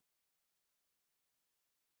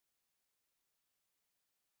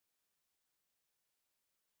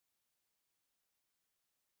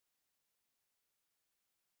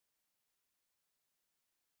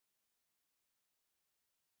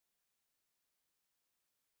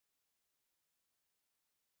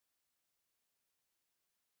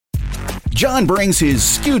 John brings his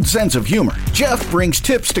skewed sense of humor. Jeff brings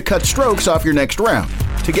tips to cut strokes off your next round.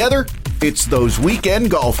 Together, it's those weekend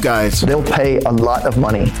golf guys. They'll pay a lot of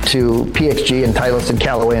money to PXG and Titleist and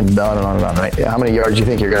Callaway and on and on and on, right? How many yards do you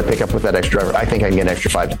think you're going to pick up with that extra driver? I think I can get an extra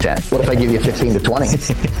 5 to 10. What if I give you 15 to 20?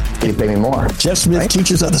 You pay me more. Jeff Smith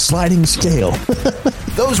teaches on the sliding scale.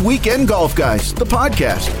 Those Weekend Golf Guys, the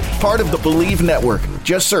podcast, part of the Believe Network.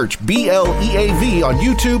 Just search BLEAV on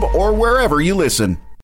YouTube or wherever you listen.